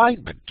creating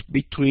alignment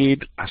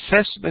between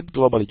assessment,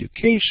 global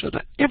education,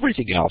 and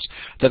everything else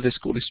that the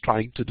school is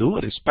trying to do,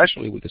 and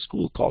especially with the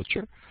school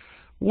culture.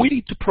 We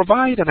need to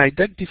provide and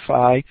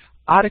identify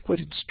adequate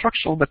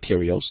instructional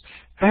materials,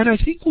 and I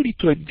think we need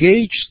to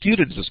engage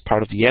students as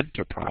part of the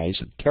enterprise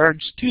and turn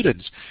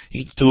students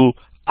into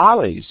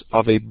allies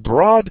of a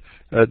broad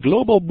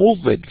global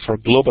movement for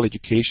global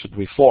education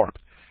reform.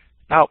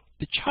 Now,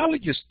 the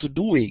challenges to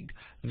doing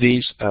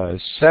these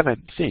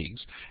 7 things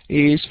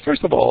is,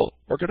 first of all,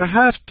 we're going to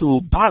have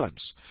to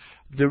balance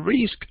the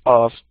risk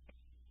of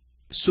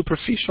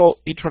superficial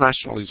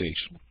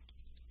internationalization.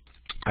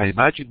 I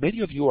imagine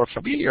many of you are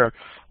familiar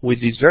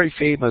with these very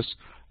famous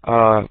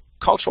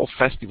cultural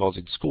festivals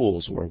in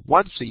schools where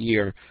once a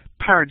year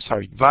parents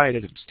are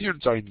invited and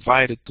students are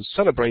invited to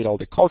celebrate all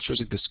the cultures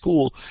in the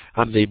school,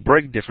 and they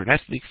bring different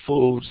ethnic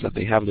foods and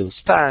they have little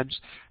stands,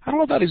 and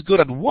all of that is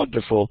good and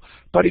wonderful,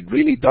 but it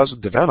really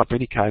doesn't develop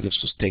any kind of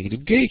sustained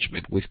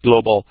engagement with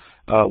global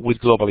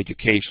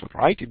education,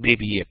 right? It may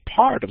be a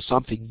part of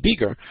something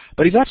bigger,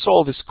 but if that's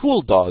all the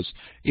school does,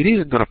 it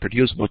isn't going to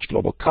produce much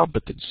global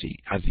competency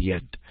at the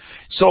end.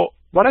 So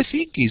what I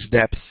think is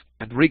depth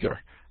and rigor,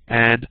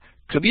 and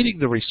committing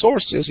the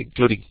resources,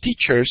 including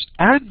teachers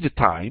and the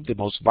time, the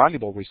most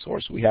valuable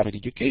resource we have in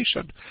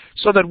education,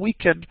 so that we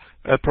can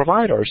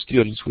provide our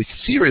students with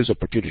serious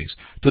opportunities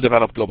to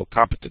develop global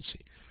competency.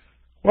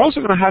 We're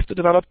also going to have to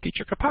develop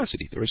teacher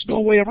capacity. There is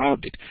no way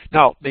around it.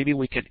 Now, maybe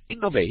we can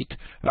innovate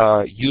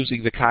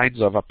using the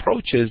kinds of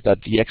approaches that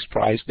the X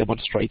Prize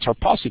demonstrates are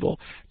possible.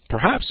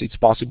 Perhaps it's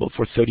possible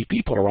for 30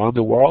 people around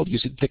the world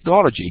using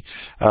technology,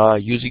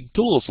 using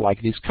tools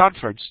like this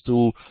conference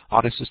to,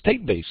 on a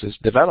sustained basis,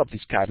 develop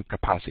this kind of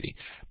capacity.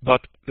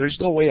 But there's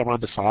no way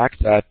around the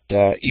fact that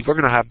if we're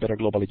going to have better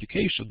global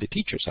education, the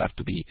teachers have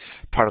to be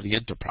part of the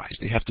enterprise.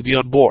 They have to be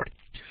on board.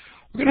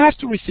 We're going to have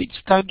to rethink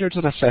standards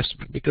and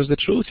assessment, because the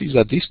truth is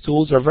that these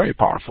tools are very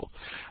powerful.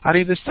 And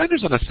if the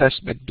standards and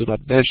assessment do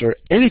not measure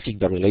anything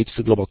that relates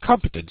to global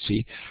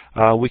competency,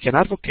 we can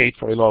advocate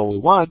for all we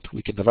want,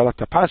 we can develop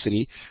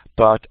capacity,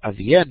 but at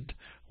the end,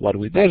 what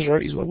we measure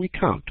is what we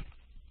count.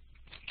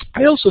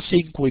 I also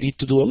think we need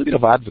to do a little bit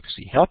of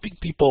advocacy, helping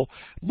people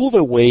move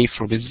away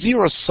from a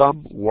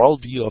zero-sum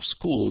worldview of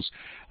schools,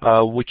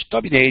 which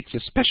dominates,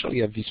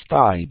 especially at this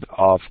time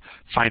of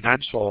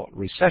financial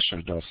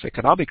recession, of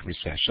economic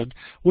recession,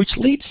 which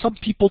leads some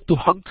people to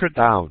hunker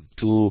down,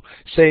 to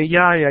say,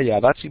 yeah,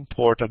 that's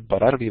important,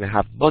 but I don't even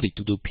have money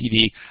to do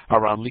PD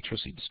around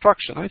literacy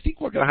instruction. I think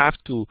we're going to have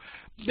to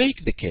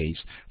make the case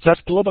that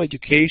global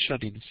education,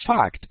 in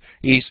fact,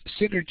 is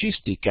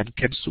synergistic and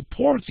can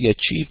support the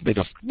achievement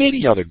of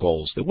many other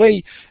goals, the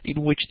way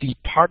in which the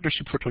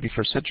Partnership for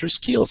 21st Century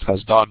Skills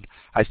has done,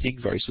 I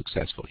think, very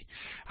successfully.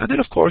 And then,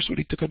 of course, we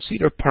need to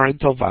consider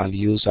parental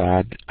values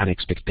and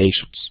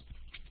expectations.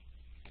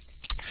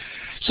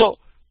 So,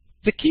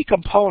 the key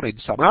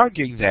components, I'm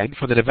arguing then,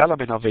 for the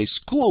development of a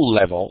school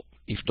level,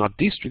 if not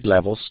district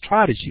level,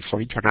 strategy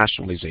for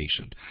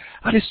internationalization.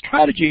 And a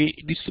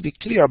strategy needs to be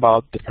clear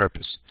about the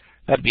purpose.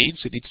 That means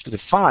it needs to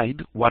define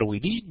what we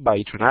mean by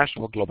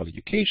international global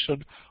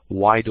education,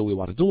 why do we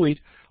want to do it,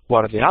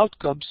 what are the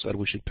outcomes that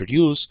we should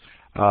produce,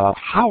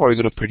 how are we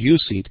going to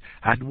produce it,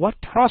 and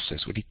what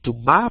process. We need to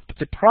map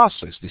the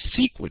process, the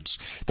sequence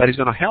that is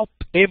going to help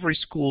every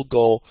school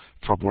go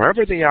from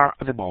wherever they are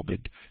at the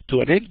moment to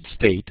an end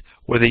state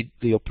where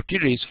the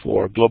opportunities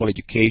for global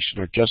education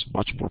are just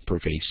much more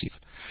pervasive.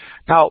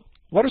 Now,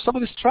 what are some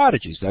of the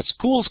strategies that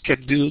schools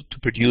can do to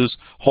produce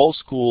whole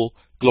school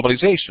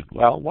globalization?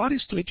 Well, one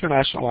is to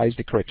internationalize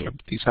the curriculum.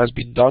 This has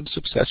been done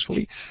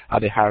successfully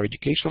at the higher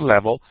education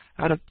level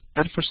and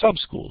for some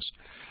schools.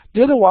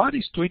 The other one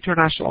is to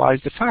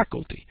internationalize the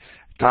faculty.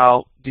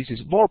 Now, this is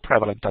more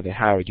prevalent at the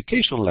higher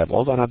education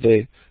level than at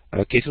the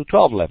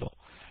K-12 level.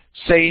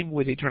 Same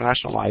with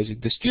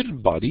internationalizing the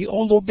student body,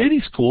 although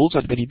many schools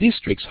and many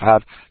districts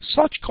have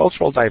such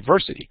cultural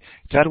diversity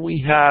that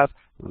we have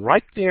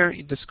right there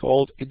in the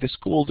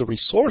school the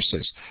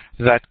resources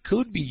that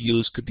could be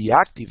used, could be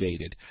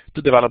activated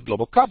to develop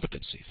global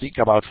competency. Think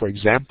about, for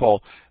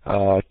example,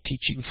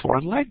 teaching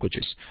foreign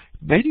languages.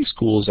 Many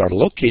schools are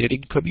located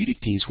in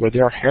communities where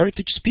there are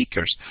heritage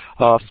speakers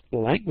of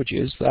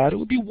languages that it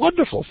would be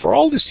wonderful for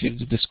all the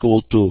students in the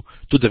school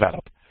to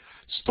develop.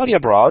 Study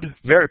abroad,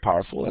 very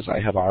powerful, as I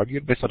have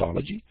argued,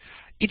 methodology.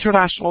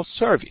 International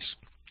service,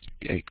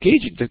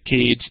 engaging the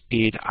kids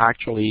in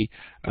actually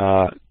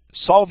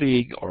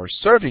solving or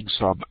serving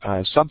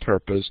some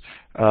purpose,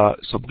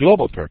 some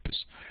global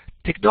purpose.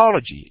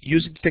 Technology,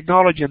 using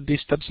technology and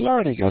distance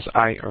learning, as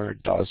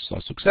iEarn does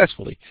so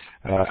successfully,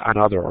 and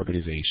other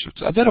organizations.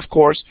 And then, of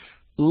course,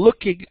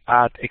 looking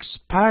at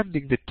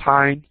expanding the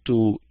time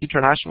to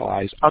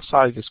internationalize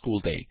outside the school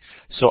day,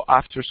 so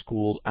after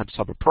school and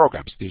summer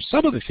programs. There's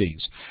some of the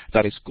things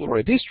that a school or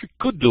a district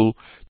could do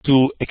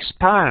to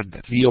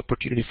expand the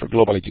opportunity for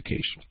global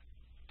education.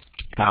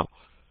 Now,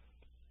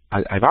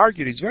 I've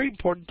argued it's very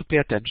important to pay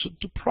attention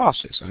to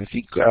process, and I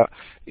think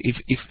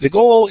if the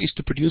goal is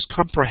to produce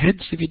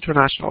comprehensive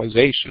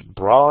internationalization,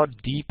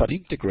 broad, deep, and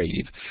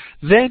integrative,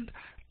 then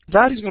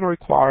that is going to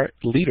require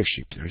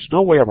leadership. There's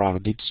no way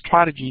around it.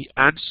 Strategy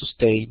and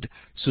sustained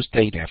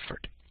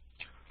effort.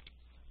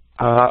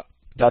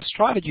 That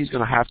strategy is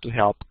going to have to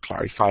help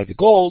clarify the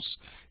goals,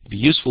 be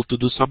useful to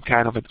do some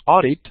kind of an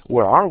audit.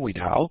 Where are we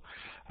now?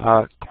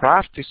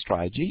 Craft a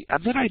strategy,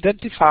 and then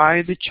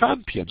identify the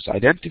champions,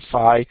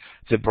 identify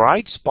the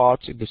bright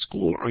spots in the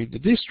school or in the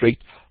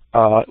district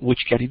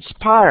which can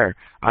inspire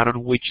and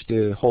on which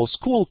the whole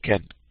school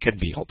can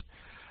build.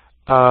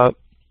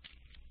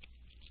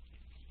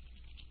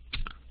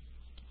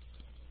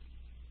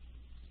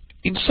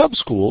 In some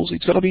schools,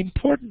 it's going to be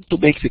important to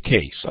make the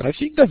case, and I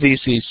think that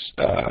this is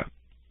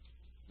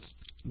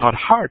not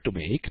hard to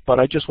make, but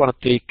I just want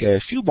to take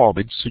a few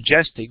moments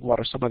suggesting what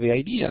are some of the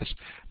ideas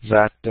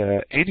that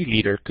any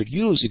leader could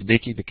use in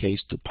making the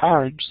case to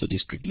parents, to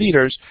district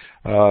leaders,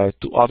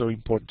 to other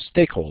important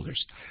stakeholders.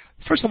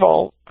 First of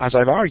all, as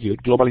I've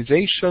argued,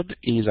 globalization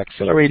is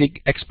accelerating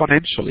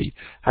exponentially,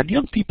 and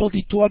young people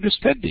need to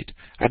understand it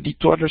and need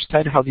to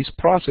understand how this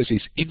process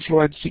is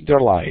influencing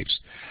their lives.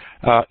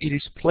 It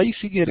is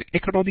placing an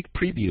economic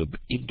premium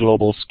in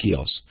global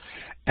skills,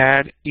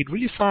 and it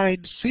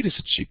redefines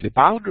citizenship. The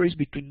boundaries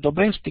between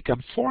domestic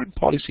and foreign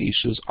policy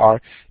issues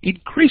are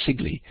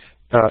increasingly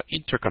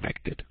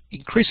interconnected,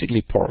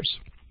 increasingly porous.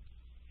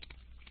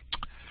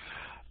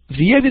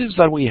 The evidence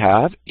that we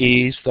have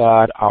is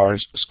that our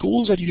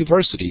schools and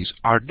universities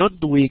are not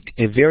doing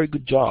a very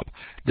good job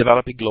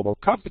developing global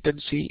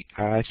competency.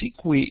 I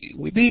think we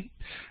may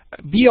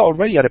be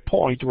already at a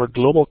point where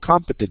global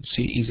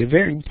competency is a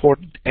very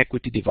important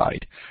equity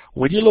divide.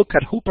 When you look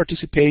at who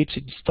participates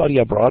in study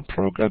abroad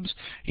programs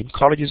in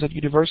colleges and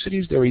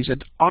universities, there is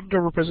an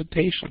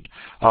underrepresentation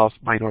of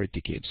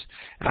minority kids.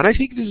 And I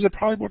think this is a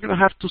problem we're going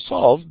to have to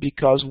solve,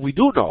 because we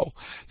do know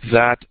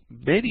that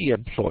many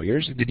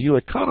employers in the new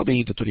economy,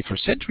 in the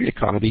 21st century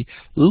economy,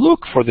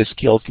 look for the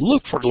skills,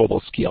 look for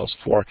global skills,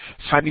 for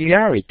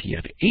familiarity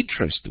and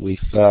interest with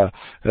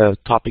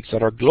topics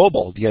that are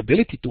global, the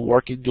ability to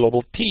work in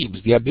global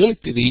teams, the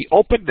ability, the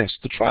openness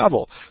to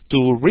travel,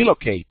 to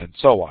relocate, and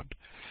so on.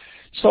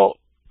 So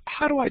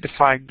how do I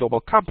define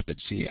global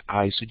competency?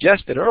 I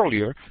suggested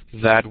earlier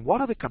that one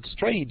of the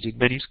constraints in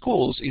many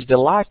schools is the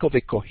lack of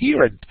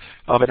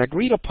an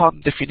agreed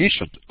upon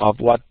definition of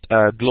what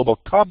global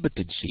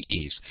competency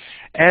is.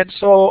 And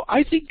so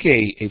I think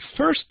a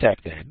first step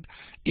then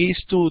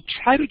is to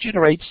try to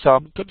generate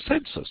some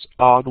consensus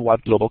on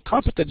what global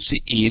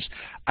competency is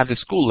at the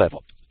school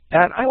level.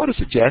 And I want to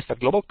suggest that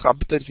global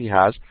competency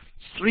has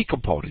three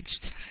components.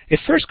 A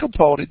first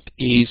component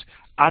is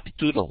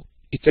attitudinal.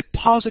 It's a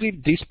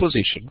positive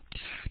disposition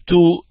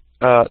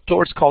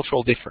towards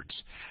cultural difference.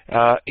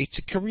 It's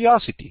a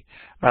curiosity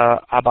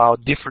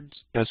about different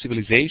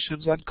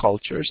civilizations and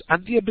cultures,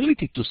 and the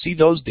ability to see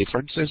those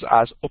differences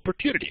as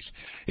opportunities.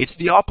 It's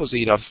the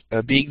opposite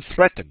of being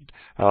threatened,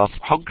 of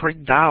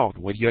hunkering down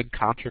when you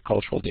encounter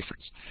cultural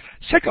difference.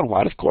 Second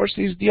one, of course,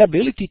 is the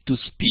ability to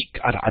speak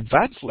at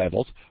advanced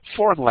levels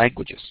foreign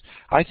languages.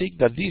 I think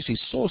that this is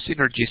so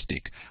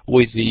synergistic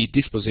with the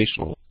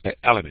dispositional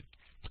element.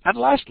 And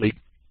lastly,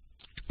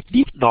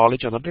 deep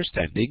knowledge and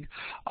understanding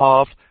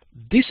of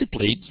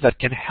disciplines that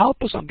can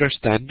help us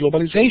understand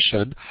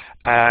globalization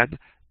and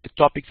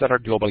topics that are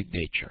global in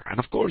nature. And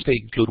of course, they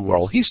include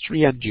world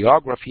history and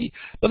geography,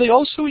 but they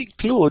also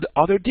include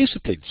other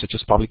disciplines such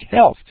as public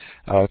health,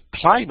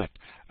 climate,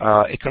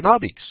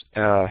 economics,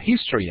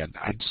 history,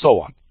 and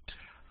so on.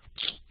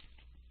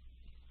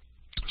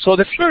 So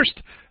the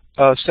first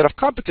set of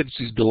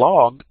competencies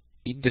belong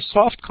in the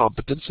soft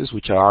competencies,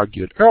 which I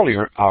argued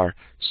earlier are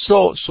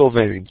so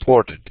very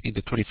important in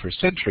the 21st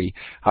century,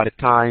 at a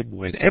time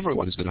when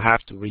everyone is going to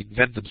have to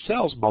reinvent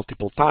themselves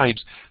multiple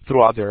times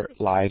throughout their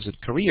lives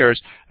and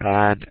careers,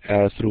 and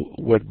through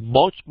when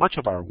much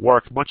of our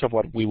work, much of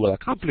what we will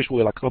accomplish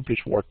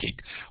working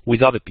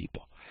with other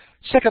people.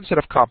 Second set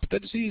of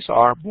competencies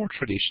are more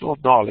traditional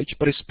knowledge,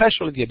 but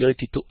especially the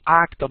ability to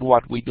act on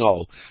what we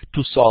know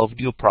to solve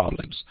new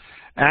problems.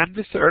 And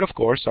the third, of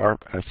course, are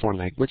foreign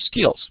language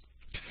skills.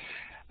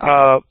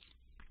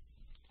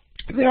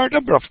 There are a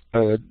number of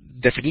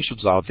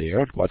definitions out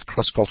there what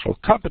cross-cultural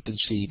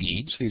competency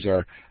means. These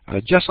are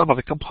just some of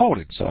the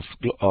components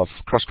of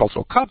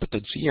cross-cultural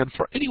competency, and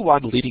for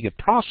anyone leading a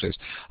process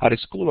at a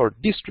school or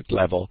district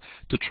level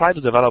to try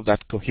to develop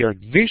that coherent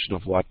vision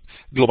of what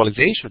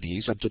globalization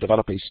is and to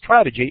develop a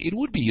strategy, it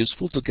would be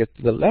useful to get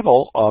to the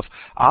level of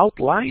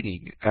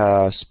outlining,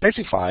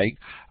 specifying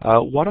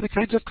what are the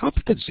kinds of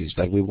competencies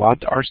that we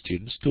want our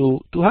students to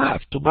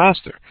have, to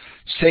master.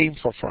 Same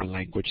for foreign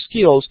language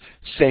skills,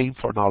 same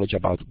for knowledge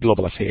about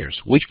global affairs.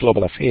 Which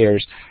global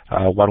affairs,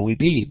 what do we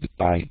mean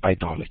by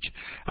knowledge?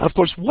 And of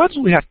course, once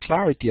we have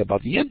clarity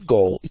about the end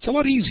goal, it's a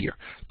lot easier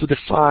to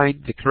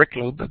define the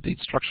curriculum and the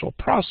instructional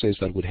process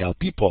that would help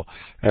people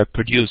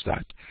produce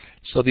that.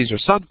 So these are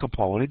some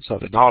components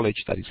of the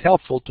knowledge that is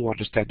helpful to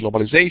understand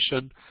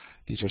globalization.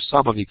 These are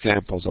some of the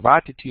examples of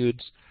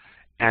attitudes,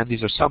 and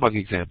these are some of the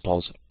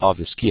examples of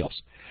the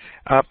skills.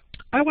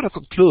 I want to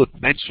conclude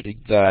mentioning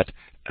that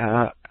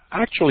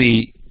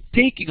actually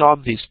taking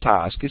on this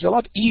task is a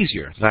lot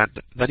easier than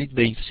it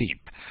may seem.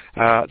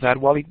 That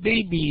while it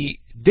may be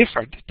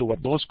different to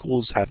what most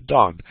schools have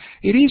done,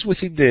 it is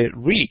within the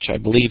reach, I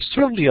believe,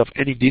 certainly of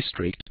any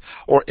district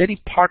or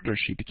any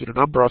partnership between a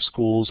number of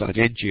schools and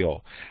an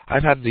NGO.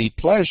 I've had the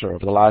pleasure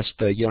over the last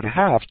year and a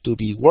half to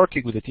be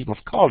working with a team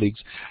of colleagues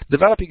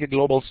developing a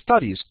global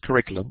studies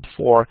curriculum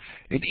for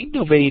an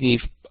innovative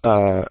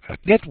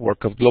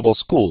network of global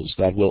schools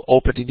that will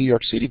open in New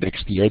York City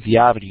next year, the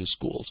Avenue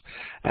Schools.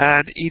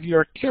 And if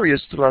you're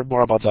curious to learn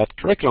more about that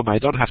curriculum, I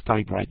don't have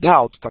time right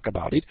now to talk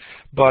about it,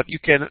 but you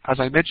can, as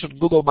I mentioned,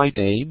 Google my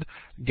name,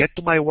 get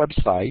to my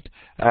website,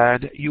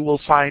 and you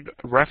will find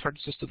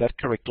references to that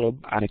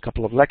curriculum and a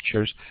couple of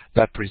lectures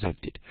that present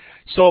it.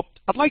 So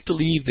I'd like to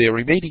leave the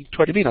remaining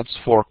 20 minutes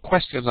for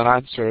questions and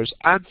answers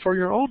and for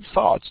your own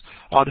thoughts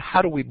on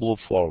how do we move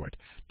forward.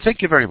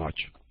 Thank you very much.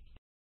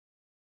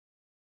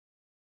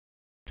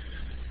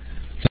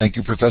 Thank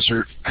you,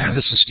 Professor.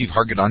 This is Steve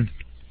Hargadon,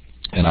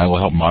 and I will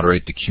help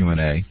moderate the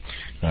Q&A.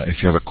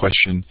 If you have a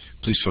question,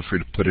 please feel free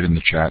to put it in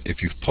the chat.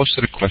 If you've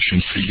posted a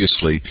question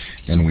previously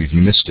and we've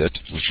missed it,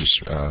 which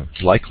is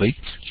likely,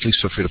 please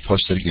feel free to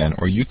post it again.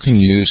 Or you can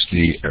use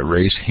the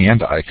raise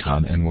hand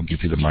icon, and we'll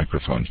give you the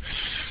microphone.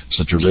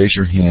 So to raise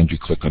your hand, you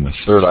click on the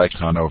third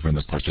icon over in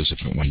the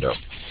participant window.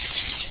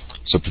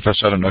 So,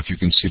 Professor, I don't know if you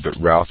can see, but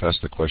Ralph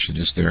asked the question,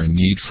 is there a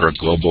need for a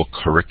global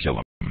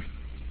curriculum?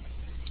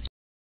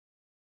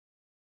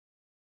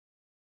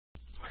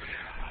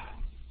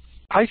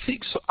 I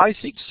think so.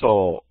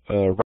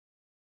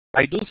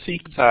 I do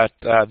think that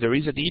there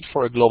is a need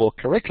for a global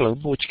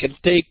curriculum, which can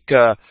take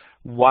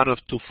one of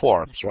two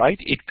forms, right?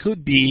 It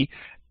could be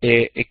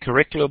a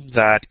curriculum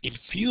that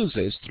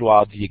infuses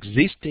throughout the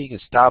existing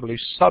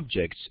established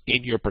subjects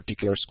in your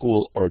particular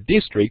school or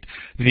district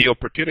the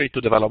opportunity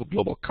to develop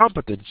global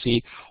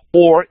competency,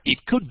 or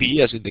it could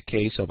be, as in the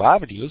case of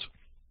Avenues,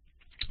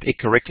 a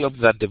curriculum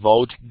that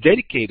devotes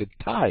dedicated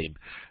time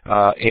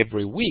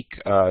every week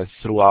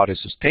throughout a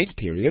sustained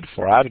period.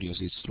 For Avenues,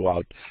 it's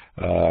throughout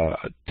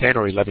 10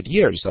 or 11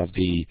 years of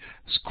the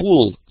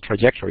school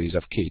trajectories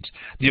of kids,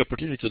 the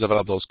opportunity to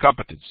develop those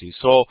competencies.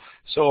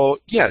 So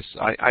yes,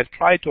 I've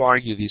tried to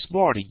argue this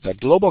morning that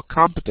global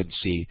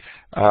competency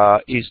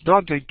is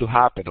not going to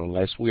happen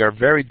unless we are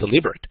very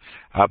deliberate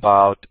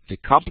about the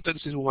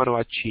competencies we want to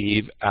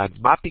achieve and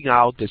mapping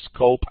out the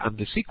scope and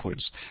the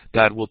sequence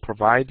that will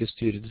provide the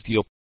students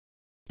the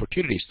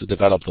opportunities to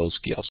develop those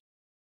skills.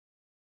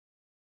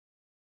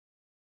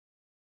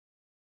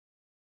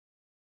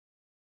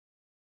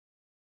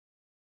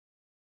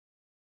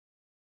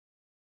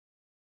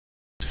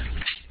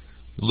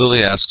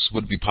 Lily asks,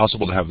 would it be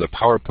possible to have the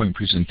PowerPoint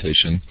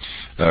presentation?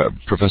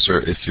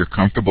 Professor, if you're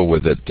comfortable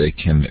with it, they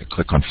can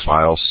click on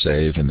File,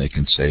 Save, and they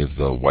can save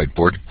the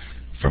whiteboard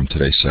from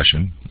today's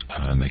session,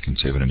 and they can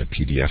save it in a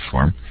PDF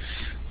form.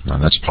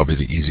 That's probably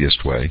the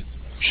easiest way.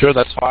 Sure,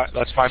 that's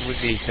fine with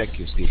me. Thank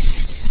you, Steve.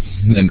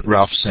 And then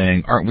Ralph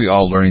saying, aren't we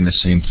all learning the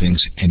same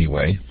things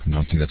anyway? I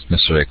don't think that's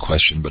necessarily a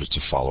question, but it's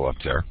a follow-up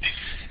there.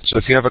 So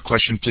if you have a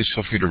question, please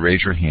feel free to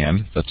raise your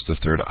hand. That's the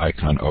third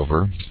icon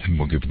over, and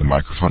we'll give you the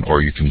microphone,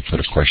 or you can put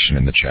a question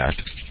in the chat.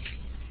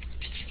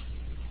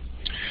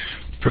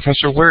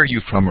 Professor, where are you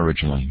from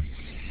originally?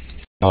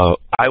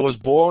 I was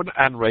born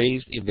and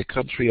raised in the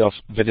country of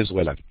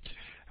Venezuela,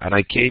 and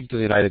I came to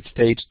the United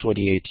States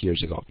 28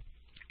 years ago.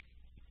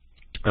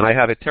 And I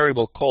have a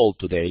terrible cold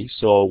today,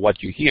 so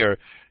what you hear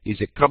is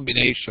a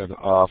combination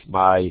of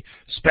my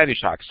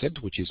Spanish accent,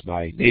 which is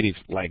my native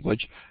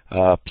language,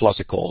 plus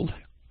a cold.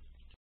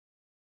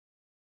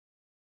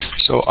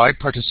 So I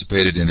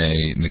participated in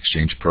an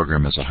exchange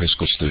program as a high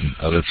school student.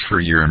 I lived for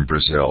a year in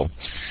Brazil.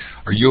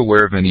 Are you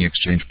aware of any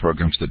exchange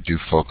programs that do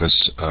focus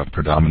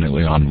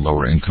predominantly on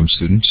lower income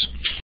students?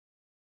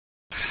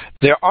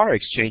 There are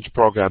exchange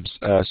programs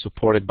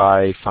supported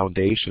by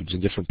foundations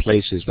in different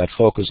places that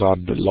focus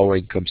on the lower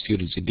income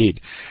students indeed.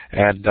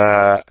 And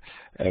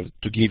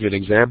to give you an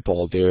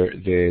example,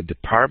 the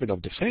Department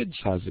of Defense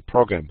has a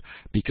program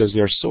because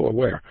they're so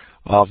aware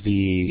of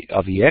the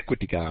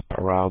equity gap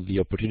around the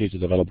opportunity to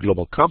develop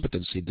global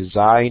competency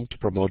designed to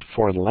promote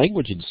foreign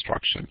language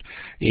instruction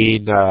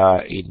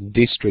in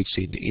districts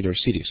in inner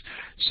cities.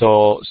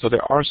 So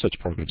there are such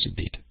programs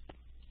indeed.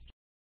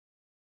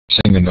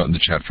 Seeing a note in the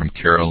chat from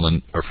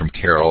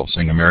Carol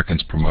saying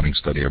Americans promoting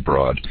study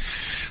abroad.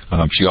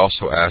 She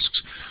also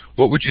asks,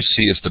 what would you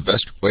see as the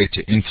best way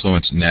to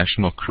influence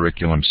national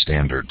curriculum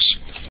standards?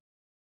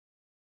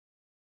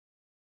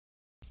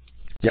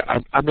 Yeah,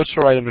 I'm not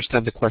sure I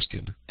understand the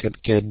question. Can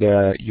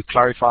you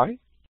clarify?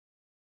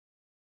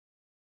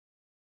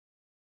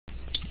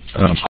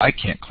 I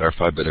can't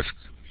clarify, but if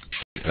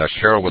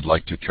Carol would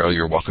like to, Carol,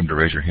 you're welcome to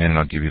raise your hand, and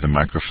I'll give you the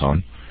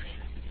microphone.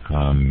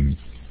 While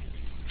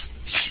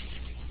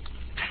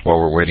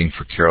we're waiting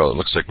for Carol, it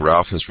looks like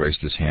Ralph has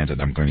raised his hand,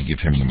 and I'm going to give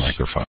him the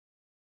microphone.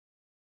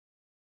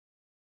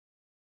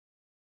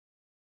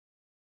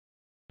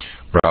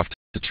 Ralph,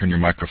 to turn your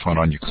microphone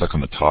on, you click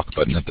on the talk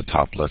button at the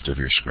top left of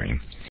your screen.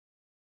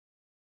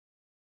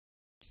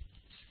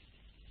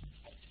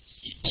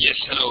 Yes,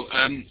 hello.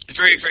 A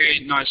very, very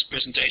nice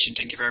presentation.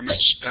 Thank you very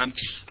much. I'm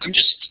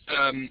just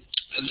a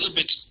little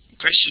bit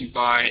questioned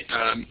by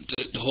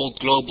the whole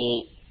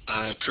global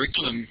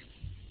curriculum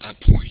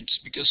point,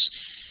 because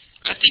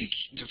I think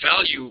the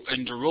value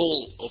and the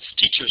role of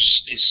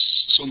teachers is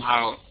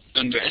somehow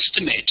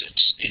underestimated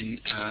in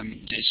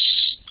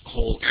this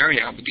whole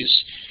area,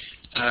 because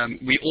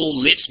we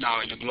all live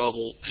now in a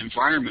global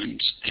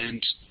environment,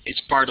 and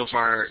it's part of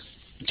our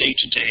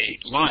day-to-day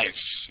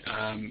life.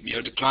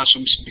 The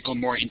classrooms become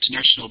more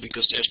international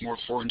because there's more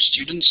foreign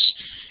students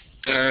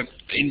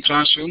in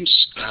classrooms.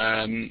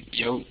 When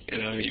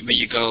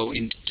you go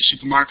in the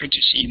supermarket,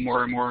 you see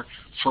more and more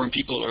foreign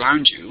people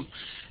around you.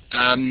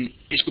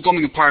 It's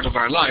becoming a part of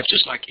our life,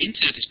 just like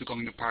internet is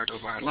becoming a part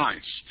of our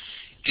life.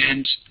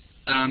 And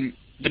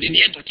but in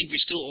the end, I think we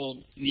still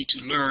all need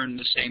to learn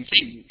the same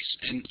things.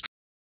 And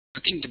I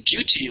think the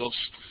beauty of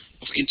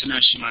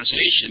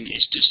internationalization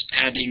is just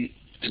adding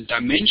a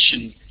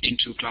dimension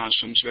into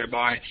classrooms,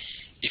 whereby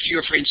if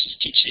you're, for instance,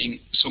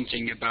 teaching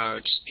something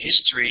about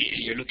history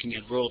and you're looking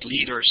at world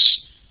leaders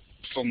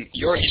from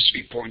your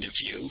history point of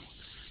view,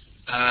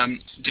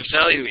 the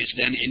value is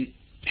then in,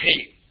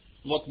 hey,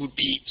 what would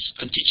be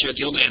a teacher at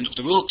the other end of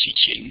the world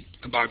teaching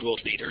about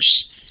world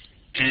leaders,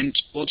 and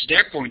what's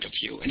their point of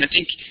view? And I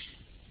think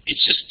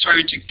it's just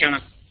trying to kind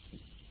of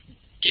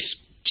give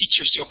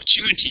teachers the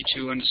opportunity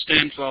to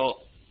understand,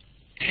 well,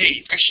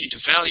 hey, actually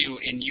the value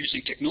in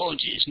using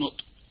technology is not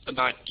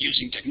about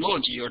using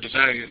technology, or the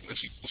value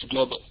of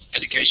global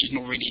education is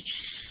not really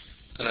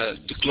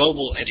the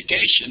global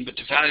education, but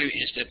the value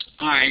is that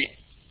I,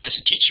 as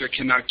a teacher,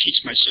 can now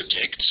teach my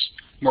subjects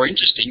more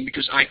interesting,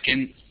 because I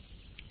can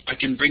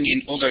bring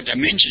in other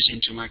dimensions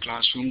into my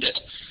classroom that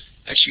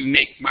actually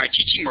make my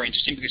teaching more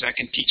interesting, because I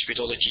can teach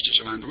with other teachers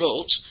around the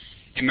world,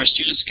 and my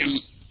students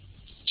can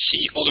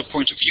see other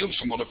points of view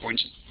from other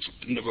points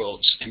in the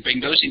world and bring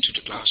those into the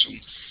classroom.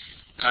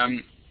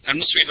 I'm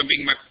not sure if I'm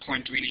bringing my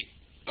point really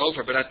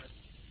over, but I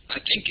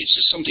think it's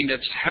just something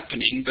that's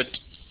happening, but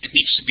it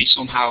needs to be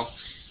somehow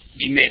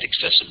be made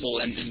accessible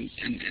and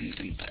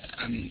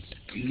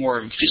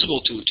more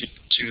visible to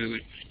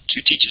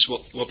teachers,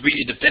 what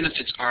really the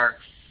benefits are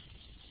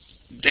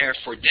there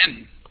for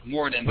them,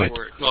 more than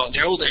for, well,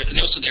 they're also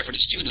there for the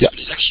students, but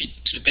it's actually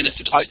to the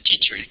benefit of the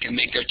teacher. It can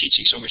make their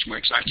teaching so much more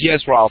exciting.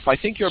 Yes, Ralph, I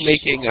think you're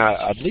making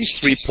at least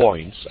 3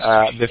 points.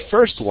 The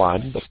first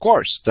one, of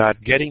course,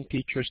 that getting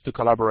teachers to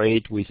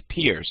collaborate with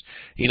peers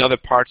in other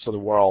parts of the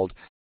world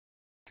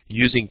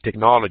using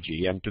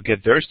technology and to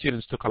get their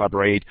students to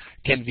collaborate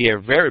can be a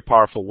very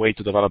powerful way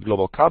to develop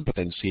global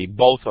competency,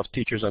 both of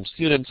teachers and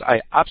students. I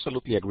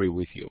absolutely agree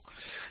with you.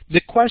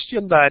 The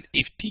question that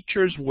if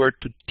teachers were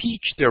to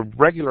teach their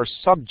regular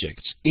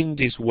subjects in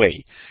this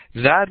way,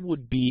 that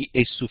would be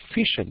a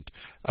sufficient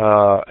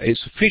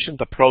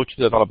approach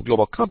to develop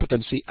global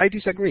competency, I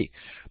disagree,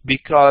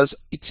 because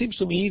it seems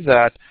to me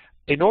that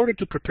in order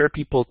to prepare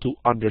people to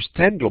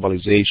understand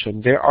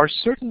globalization, there are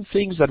certain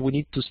things that we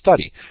need to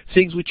study,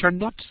 things which are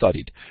not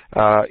studied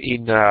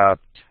in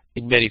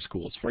many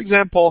schools. For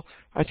example,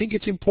 I think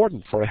it's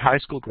important for a high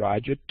school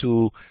graduate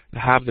to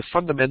have the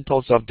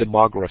fundamentals of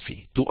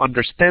demography, to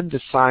understand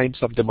the science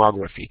of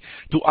demography,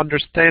 to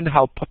understand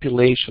how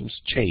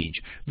populations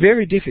change.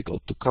 Very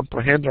difficult to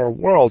comprehend our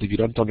world if you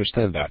don't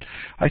understand that.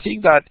 I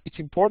think that it's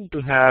important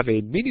to have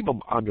a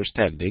minimum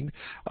understanding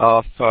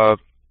of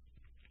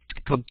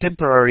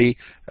contemporary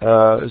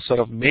sort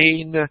of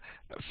main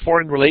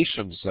foreign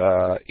relations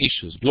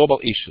issues, global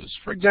issues.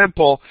 For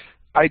example,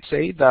 I'd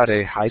say that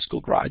a high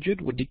school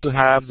graduate would need to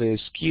have the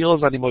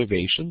skills and the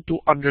motivation to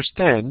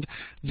understand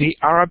the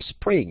Arab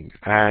Spring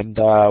and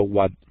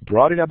what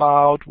brought it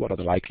about, what are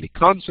the likely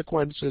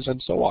consequences,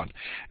 and so on.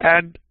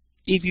 And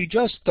if you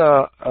just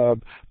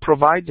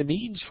provide the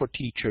means for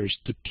teachers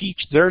to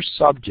teach their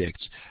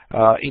subjects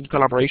in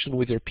collaboration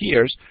with their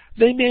peers,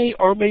 they may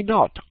or may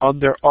not, on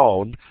their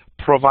own,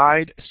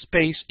 provide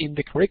space in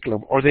the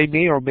curriculum, or they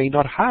may or may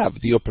not have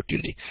the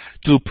opportunity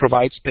to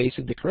provide space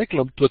in the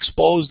curriculum to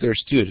expose their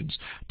students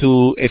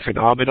to a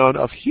phenomenon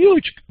of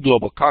huge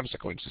global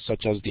consequences,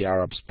 such as the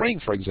Arab Spring,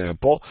 for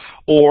example,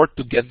 or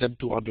to get them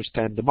to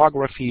understand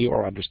demography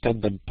or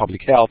understand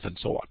public health and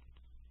so on.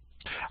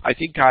 I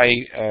think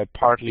I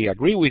partly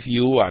agree with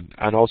you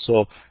and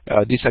also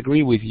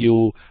disagree with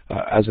you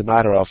as a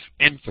matter of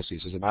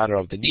emphasis, as a matter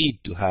of the need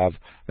to have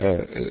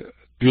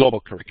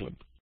global curriculum.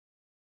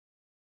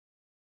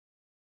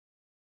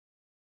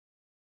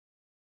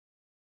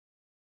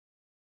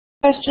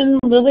 question.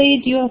 Lily,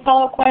 do you have a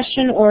follow-up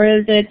question, or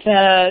is it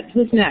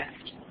who's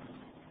next?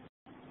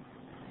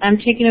 I'm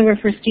taking over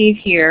for Steve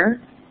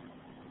here.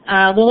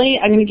 Lily,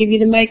 I'm going to give you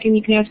the mic and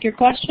you can ask your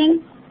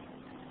question.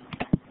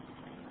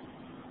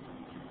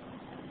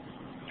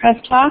 Press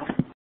talk.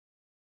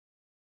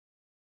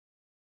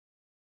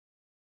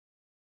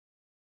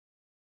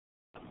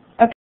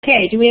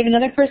 Okay, do we have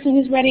another person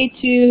who's ready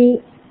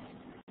to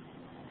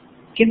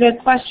give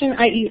a question?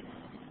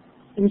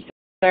 I'm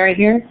sorry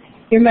here.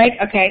 Your mic,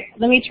 okay,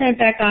 let me turn it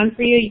back on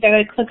for you. You got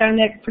to click on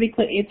that pretty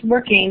quick. It's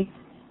working.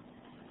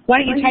 Why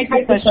don't you type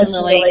your question,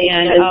 Lily,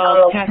 and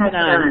I'll pass it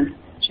on.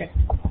 Sure.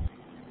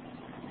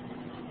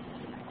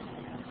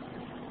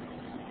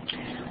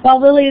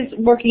 While Lily's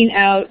working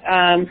out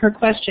her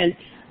question,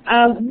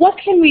 what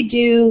can we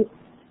do?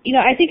 You know,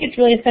 I think it's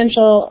really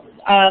essential,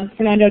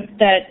 Fernando,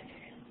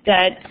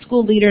 that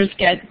school leaders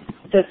get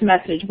this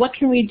message. What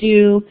can we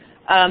do?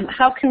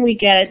 How can we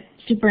get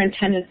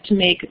superintendents to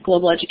make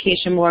global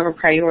education more of a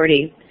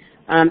priority?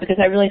 Because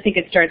I really think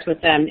it starts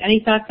with them.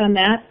 Any thoughts on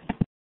that?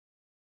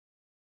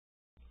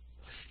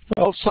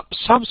 Well,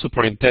 some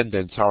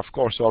superintendents are, of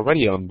course,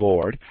 already on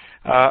board,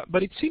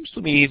 but it seems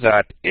to me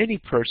that any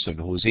person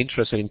who is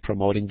interested in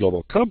promoting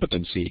global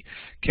competency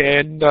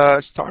can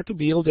start to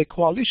build a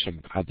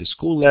coalition at the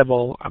school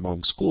level,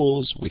 among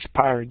schools, with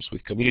parents,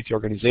 with community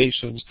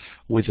organizations,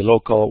 with the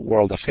local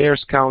World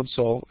Affairs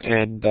Council,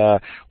 and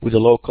with the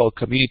local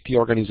community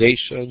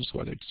organizations,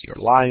 whether it's your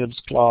Lions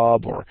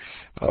Club or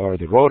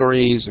the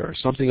Rotaries or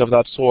something of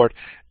that sort,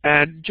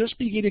 and just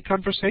begin a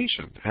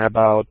conversation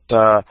about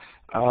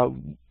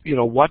you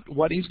know,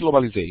 what is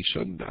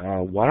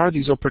globalization? What are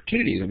these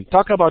opportunities? I mean,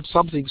 talk about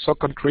something so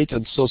concrete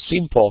and so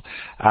simple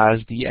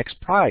as the X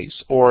Prize,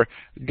 or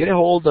get a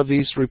hold of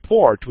this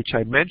report, which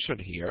I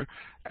mentioned here,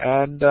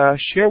 and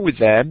share with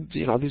them.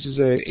 You know, this is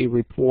a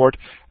report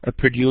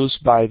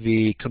produced by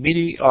the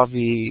Committee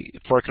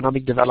for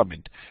Economic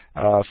Development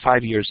 5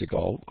 years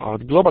ago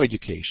on global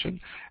education,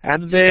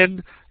 and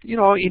then, you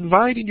know,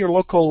 invite in your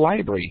local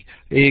library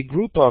a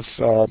group of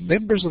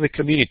members of the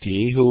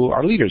community who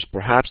are leaders,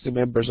 perhaps the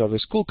members of the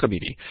school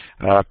committee,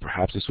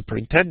 perhaps the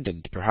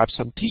superintendent, perhaps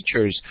some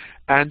teachers,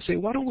 and say,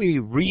 why don't we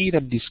read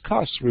and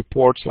discuss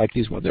reports like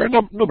this one? There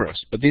are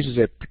numerous, but this is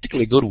a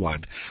particularly good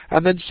one.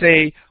 And then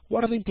say,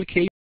 what are the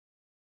implications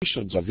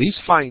of these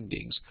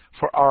findings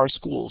for our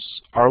schools?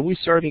 Are we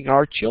serving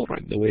our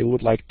children the way we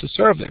would like to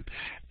serve them?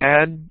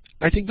 And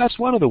I think that's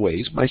one of the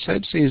ways. My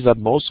sense is that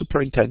most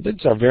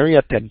superintendents are very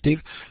attentive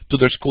to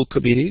their school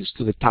committees,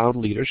 to the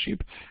town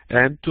leadership,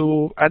 and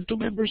to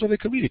members of the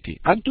community,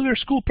 and to their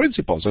school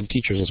principals and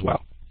teachers as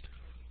well.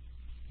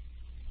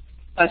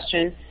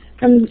 Question.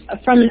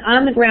 From an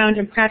on-the-ground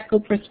and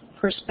practical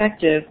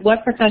perspective,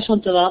 what professional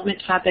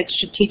development topics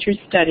should teachers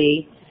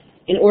study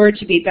in order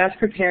to be best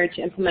prepared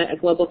to implement a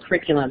global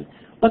curriculum?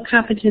 What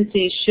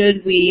competencies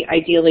should we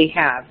ideally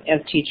have as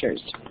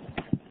teachers?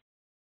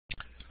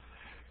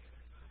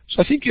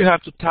 So I think you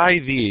have to tie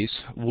these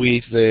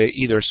with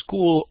either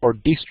school or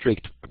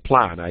district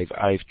plan.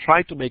 I've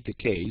tried to make the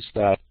case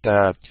that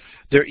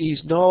there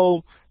is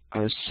no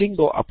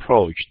single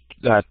approach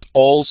that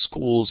all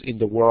schools in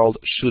the world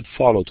should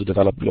follow to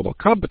develop global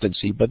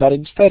competency, but that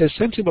instead a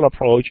sensible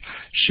approach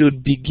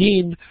should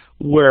begin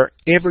where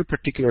every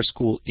particular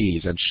school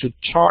is and should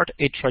chart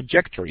a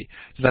trajectory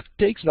that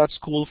takes that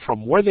school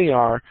from where they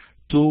are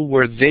to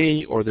where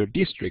they or their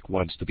district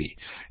wants to be.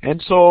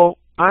 And so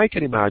I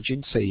can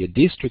imagine, say, a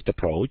district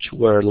approach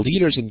where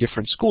leaders in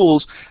different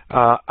schools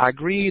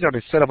agreed on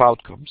a set of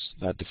outcomes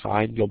that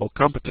define global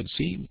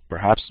competency,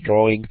 perhaps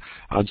drawing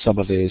on some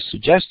of the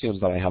suggestions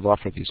that I have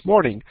offered this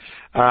morning,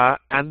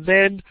 and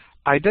then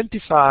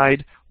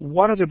identified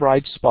what are the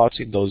bright spots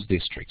in those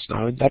districts.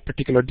 Now, in that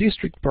particular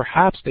district,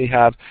 perhaps they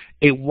have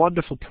a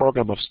wonderful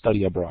program of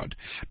study abroad,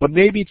 but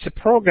maybe it's a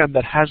program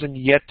that hasn't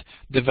yet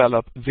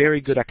developed very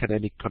good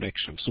academic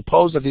connections.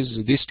 Suppose that this is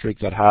a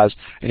district that has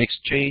an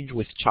exchange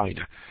with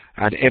China,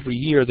 and every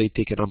year they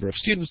take a number of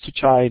students to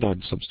China,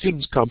 and some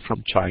students come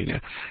from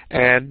China.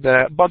 And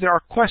but there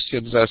are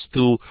questions as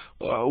to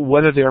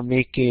whether they're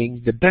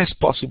making the best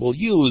possible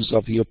use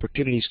of the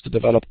opportunities to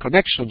develop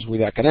connections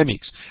with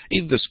academics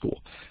in the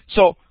school.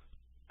 So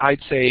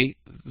I'd say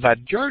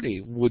that journey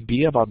would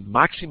be about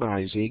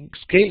maximizing,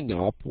 scaling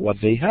up what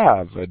they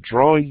have,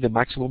 drawing the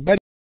maximum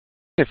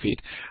benefit,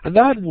 and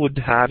that would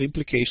have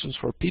implications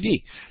for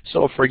PD.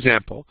 So, for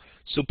example,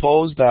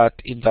 suppose that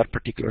in that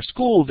particular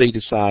school they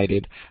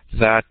decided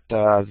that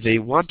they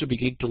want to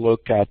begin to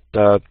look at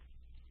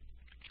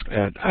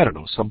and I don't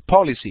know, some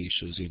policy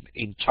issues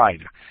in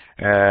China,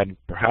 and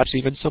perhaps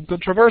even some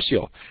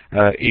controversial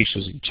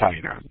issues in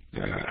China.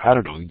 I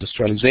don't know,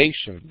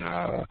 industrialization,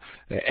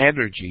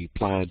 energy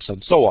plants,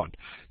 and so on.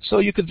 So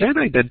you could then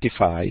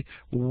identify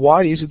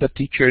what is it that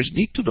teachers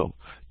need to know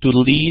to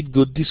lead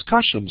good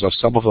discussions of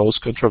some of those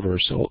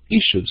controversial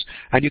issues.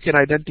 And you can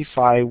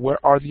identify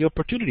where are the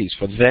opportunities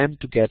for them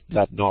to get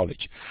that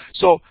knowledge.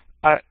 So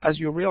as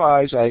you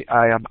realize, I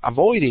am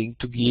avoiding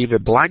to give a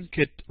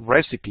blanket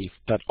recipe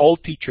that all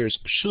teachers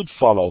should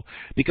follow,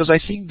 because I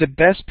think the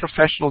best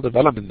professional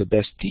development, the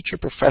best teacher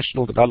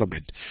professional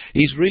development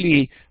is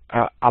really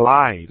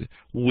aligned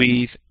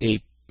with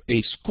a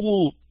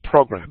school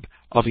program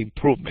of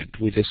improvement,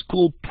 with a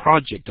school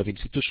project of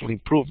institutional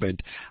improvement.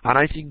 And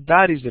I think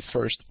that is the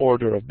first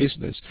order of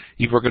business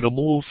if we're going to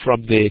move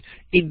from the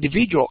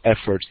individual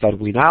efforts that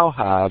we now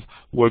have,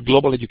 where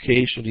global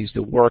education is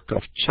the work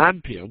of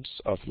champions,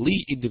 of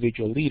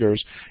individual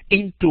leaders,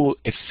 into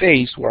a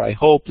phase where I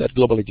hope that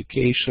global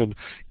education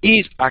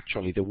is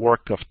actually the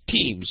work of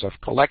teams, of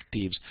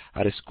collectives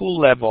at a school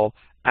level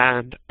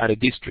and at a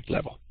district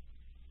level.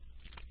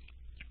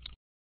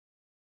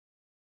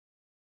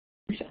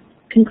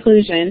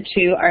 Conclusion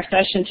to our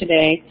session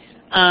today.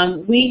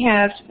 We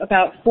have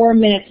about 4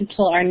 minutes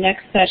until our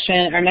next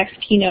session, our next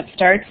keynote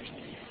starts,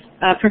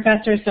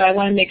 Professor, so I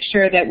want to make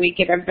sure that we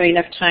give everybody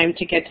enough time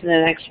to get to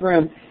the next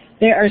room.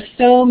 There are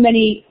so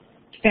many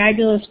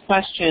fabulous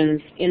questions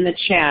in the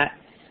chat,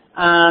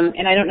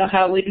 and I don't know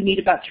how we'd need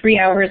about 3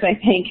 hours, I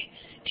think,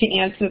 to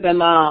answer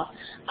them all.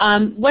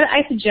 What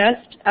I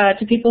suggest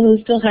to people who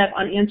still have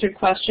unanswered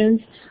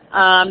questions,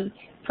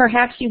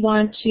 perhaps you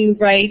want to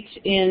write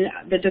in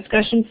the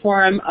discussion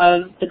forum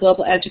of the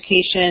Global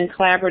Education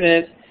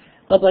Collaborative,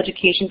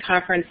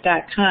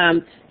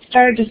 globaleducationconference.com,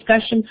 start a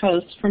discussion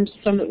post from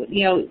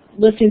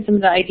listing some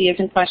of the ideas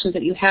and questions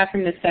that you have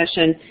from this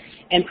session,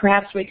 and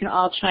perhaps we can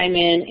all chime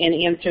in and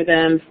answer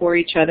them for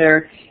each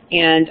other,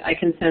 and I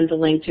can send the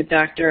link to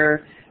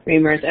Dr.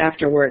 Reimers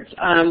afterwards.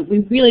 We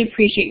really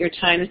appreciate your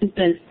time. This has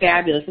been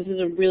fabulous. This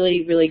is a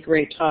really, really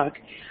great talk.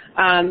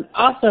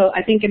 Also,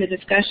 I think in the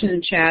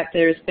discussion chat,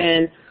 there's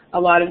been a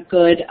lot of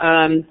good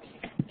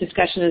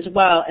discussion as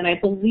well, and I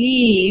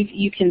believe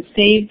you can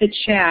save the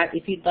chat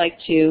if you'd like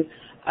to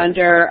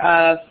under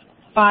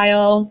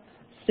File,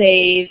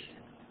 Save,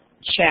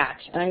 Chat.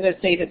 And I'm going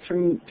to save it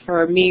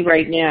for me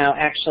right now,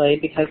 actually,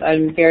 because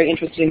I'm very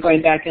interested in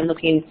going back and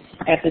looking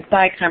at the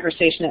side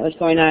conversation that was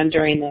going on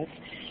during this.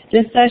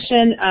 This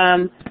session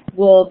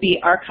will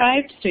be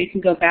archived, so you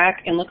can go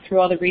back and look through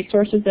all the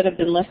resources that have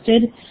been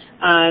listed.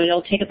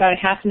 It'll take about a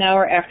half an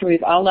hour after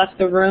we've all left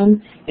the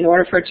room in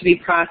order for it to be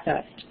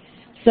processed.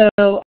 So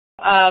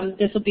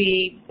this will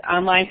be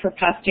online for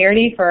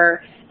posterity,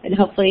 and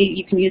hopefully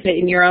you can use it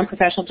in your own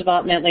professional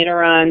development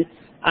later on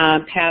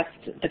past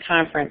the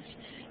conference.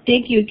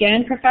 Thank you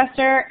again,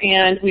 Professor,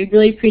 and we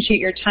really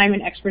appreciate your time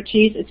and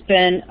expertise. It's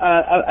been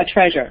a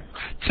treasure.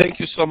 Thank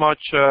you so much,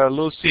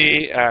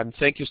 Lucy, and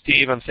thank you,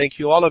 Steve, and thank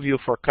you all of you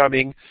for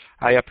coming.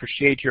 I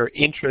appreciate your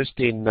interest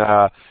in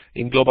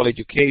global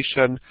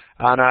education,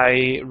 and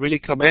I really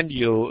commend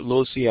you,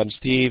 Lucy and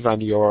Steve,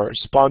 and your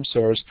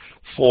sponsors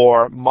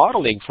for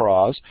modeling for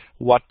us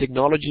what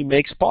technology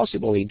makes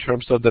possible in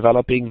terms of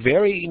developing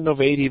very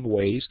innovative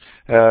ways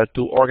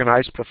to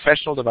organize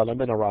professional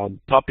development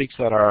around topics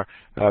that are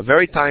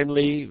very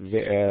timely,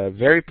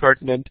 very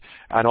pertinent,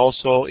 and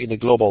also in a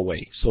global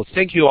way. So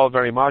thank you all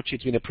very much.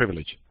 It's been a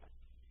privilege.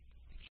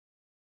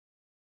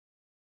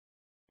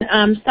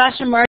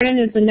 Sasha Martin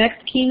is the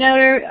next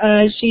keynoter.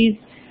 She's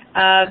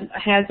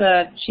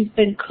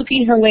been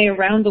cooking her way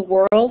around the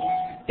world,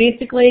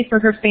 basically, for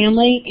her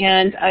family,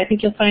 and I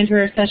think you'll find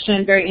her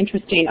session very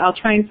interesting. I'll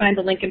try and find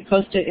the link and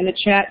post it in the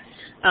chat,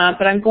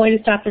 but I'm going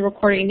to stop the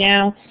recording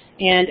now,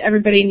 and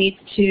everybody needs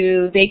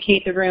to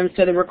vacate the room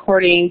so the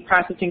recording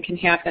processing can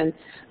happen.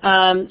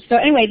 So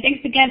anyway,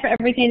 thanks again for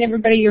everything,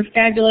 everybody. You're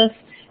fabulous.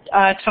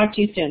 Talk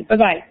to you soon.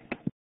 Bye-bye.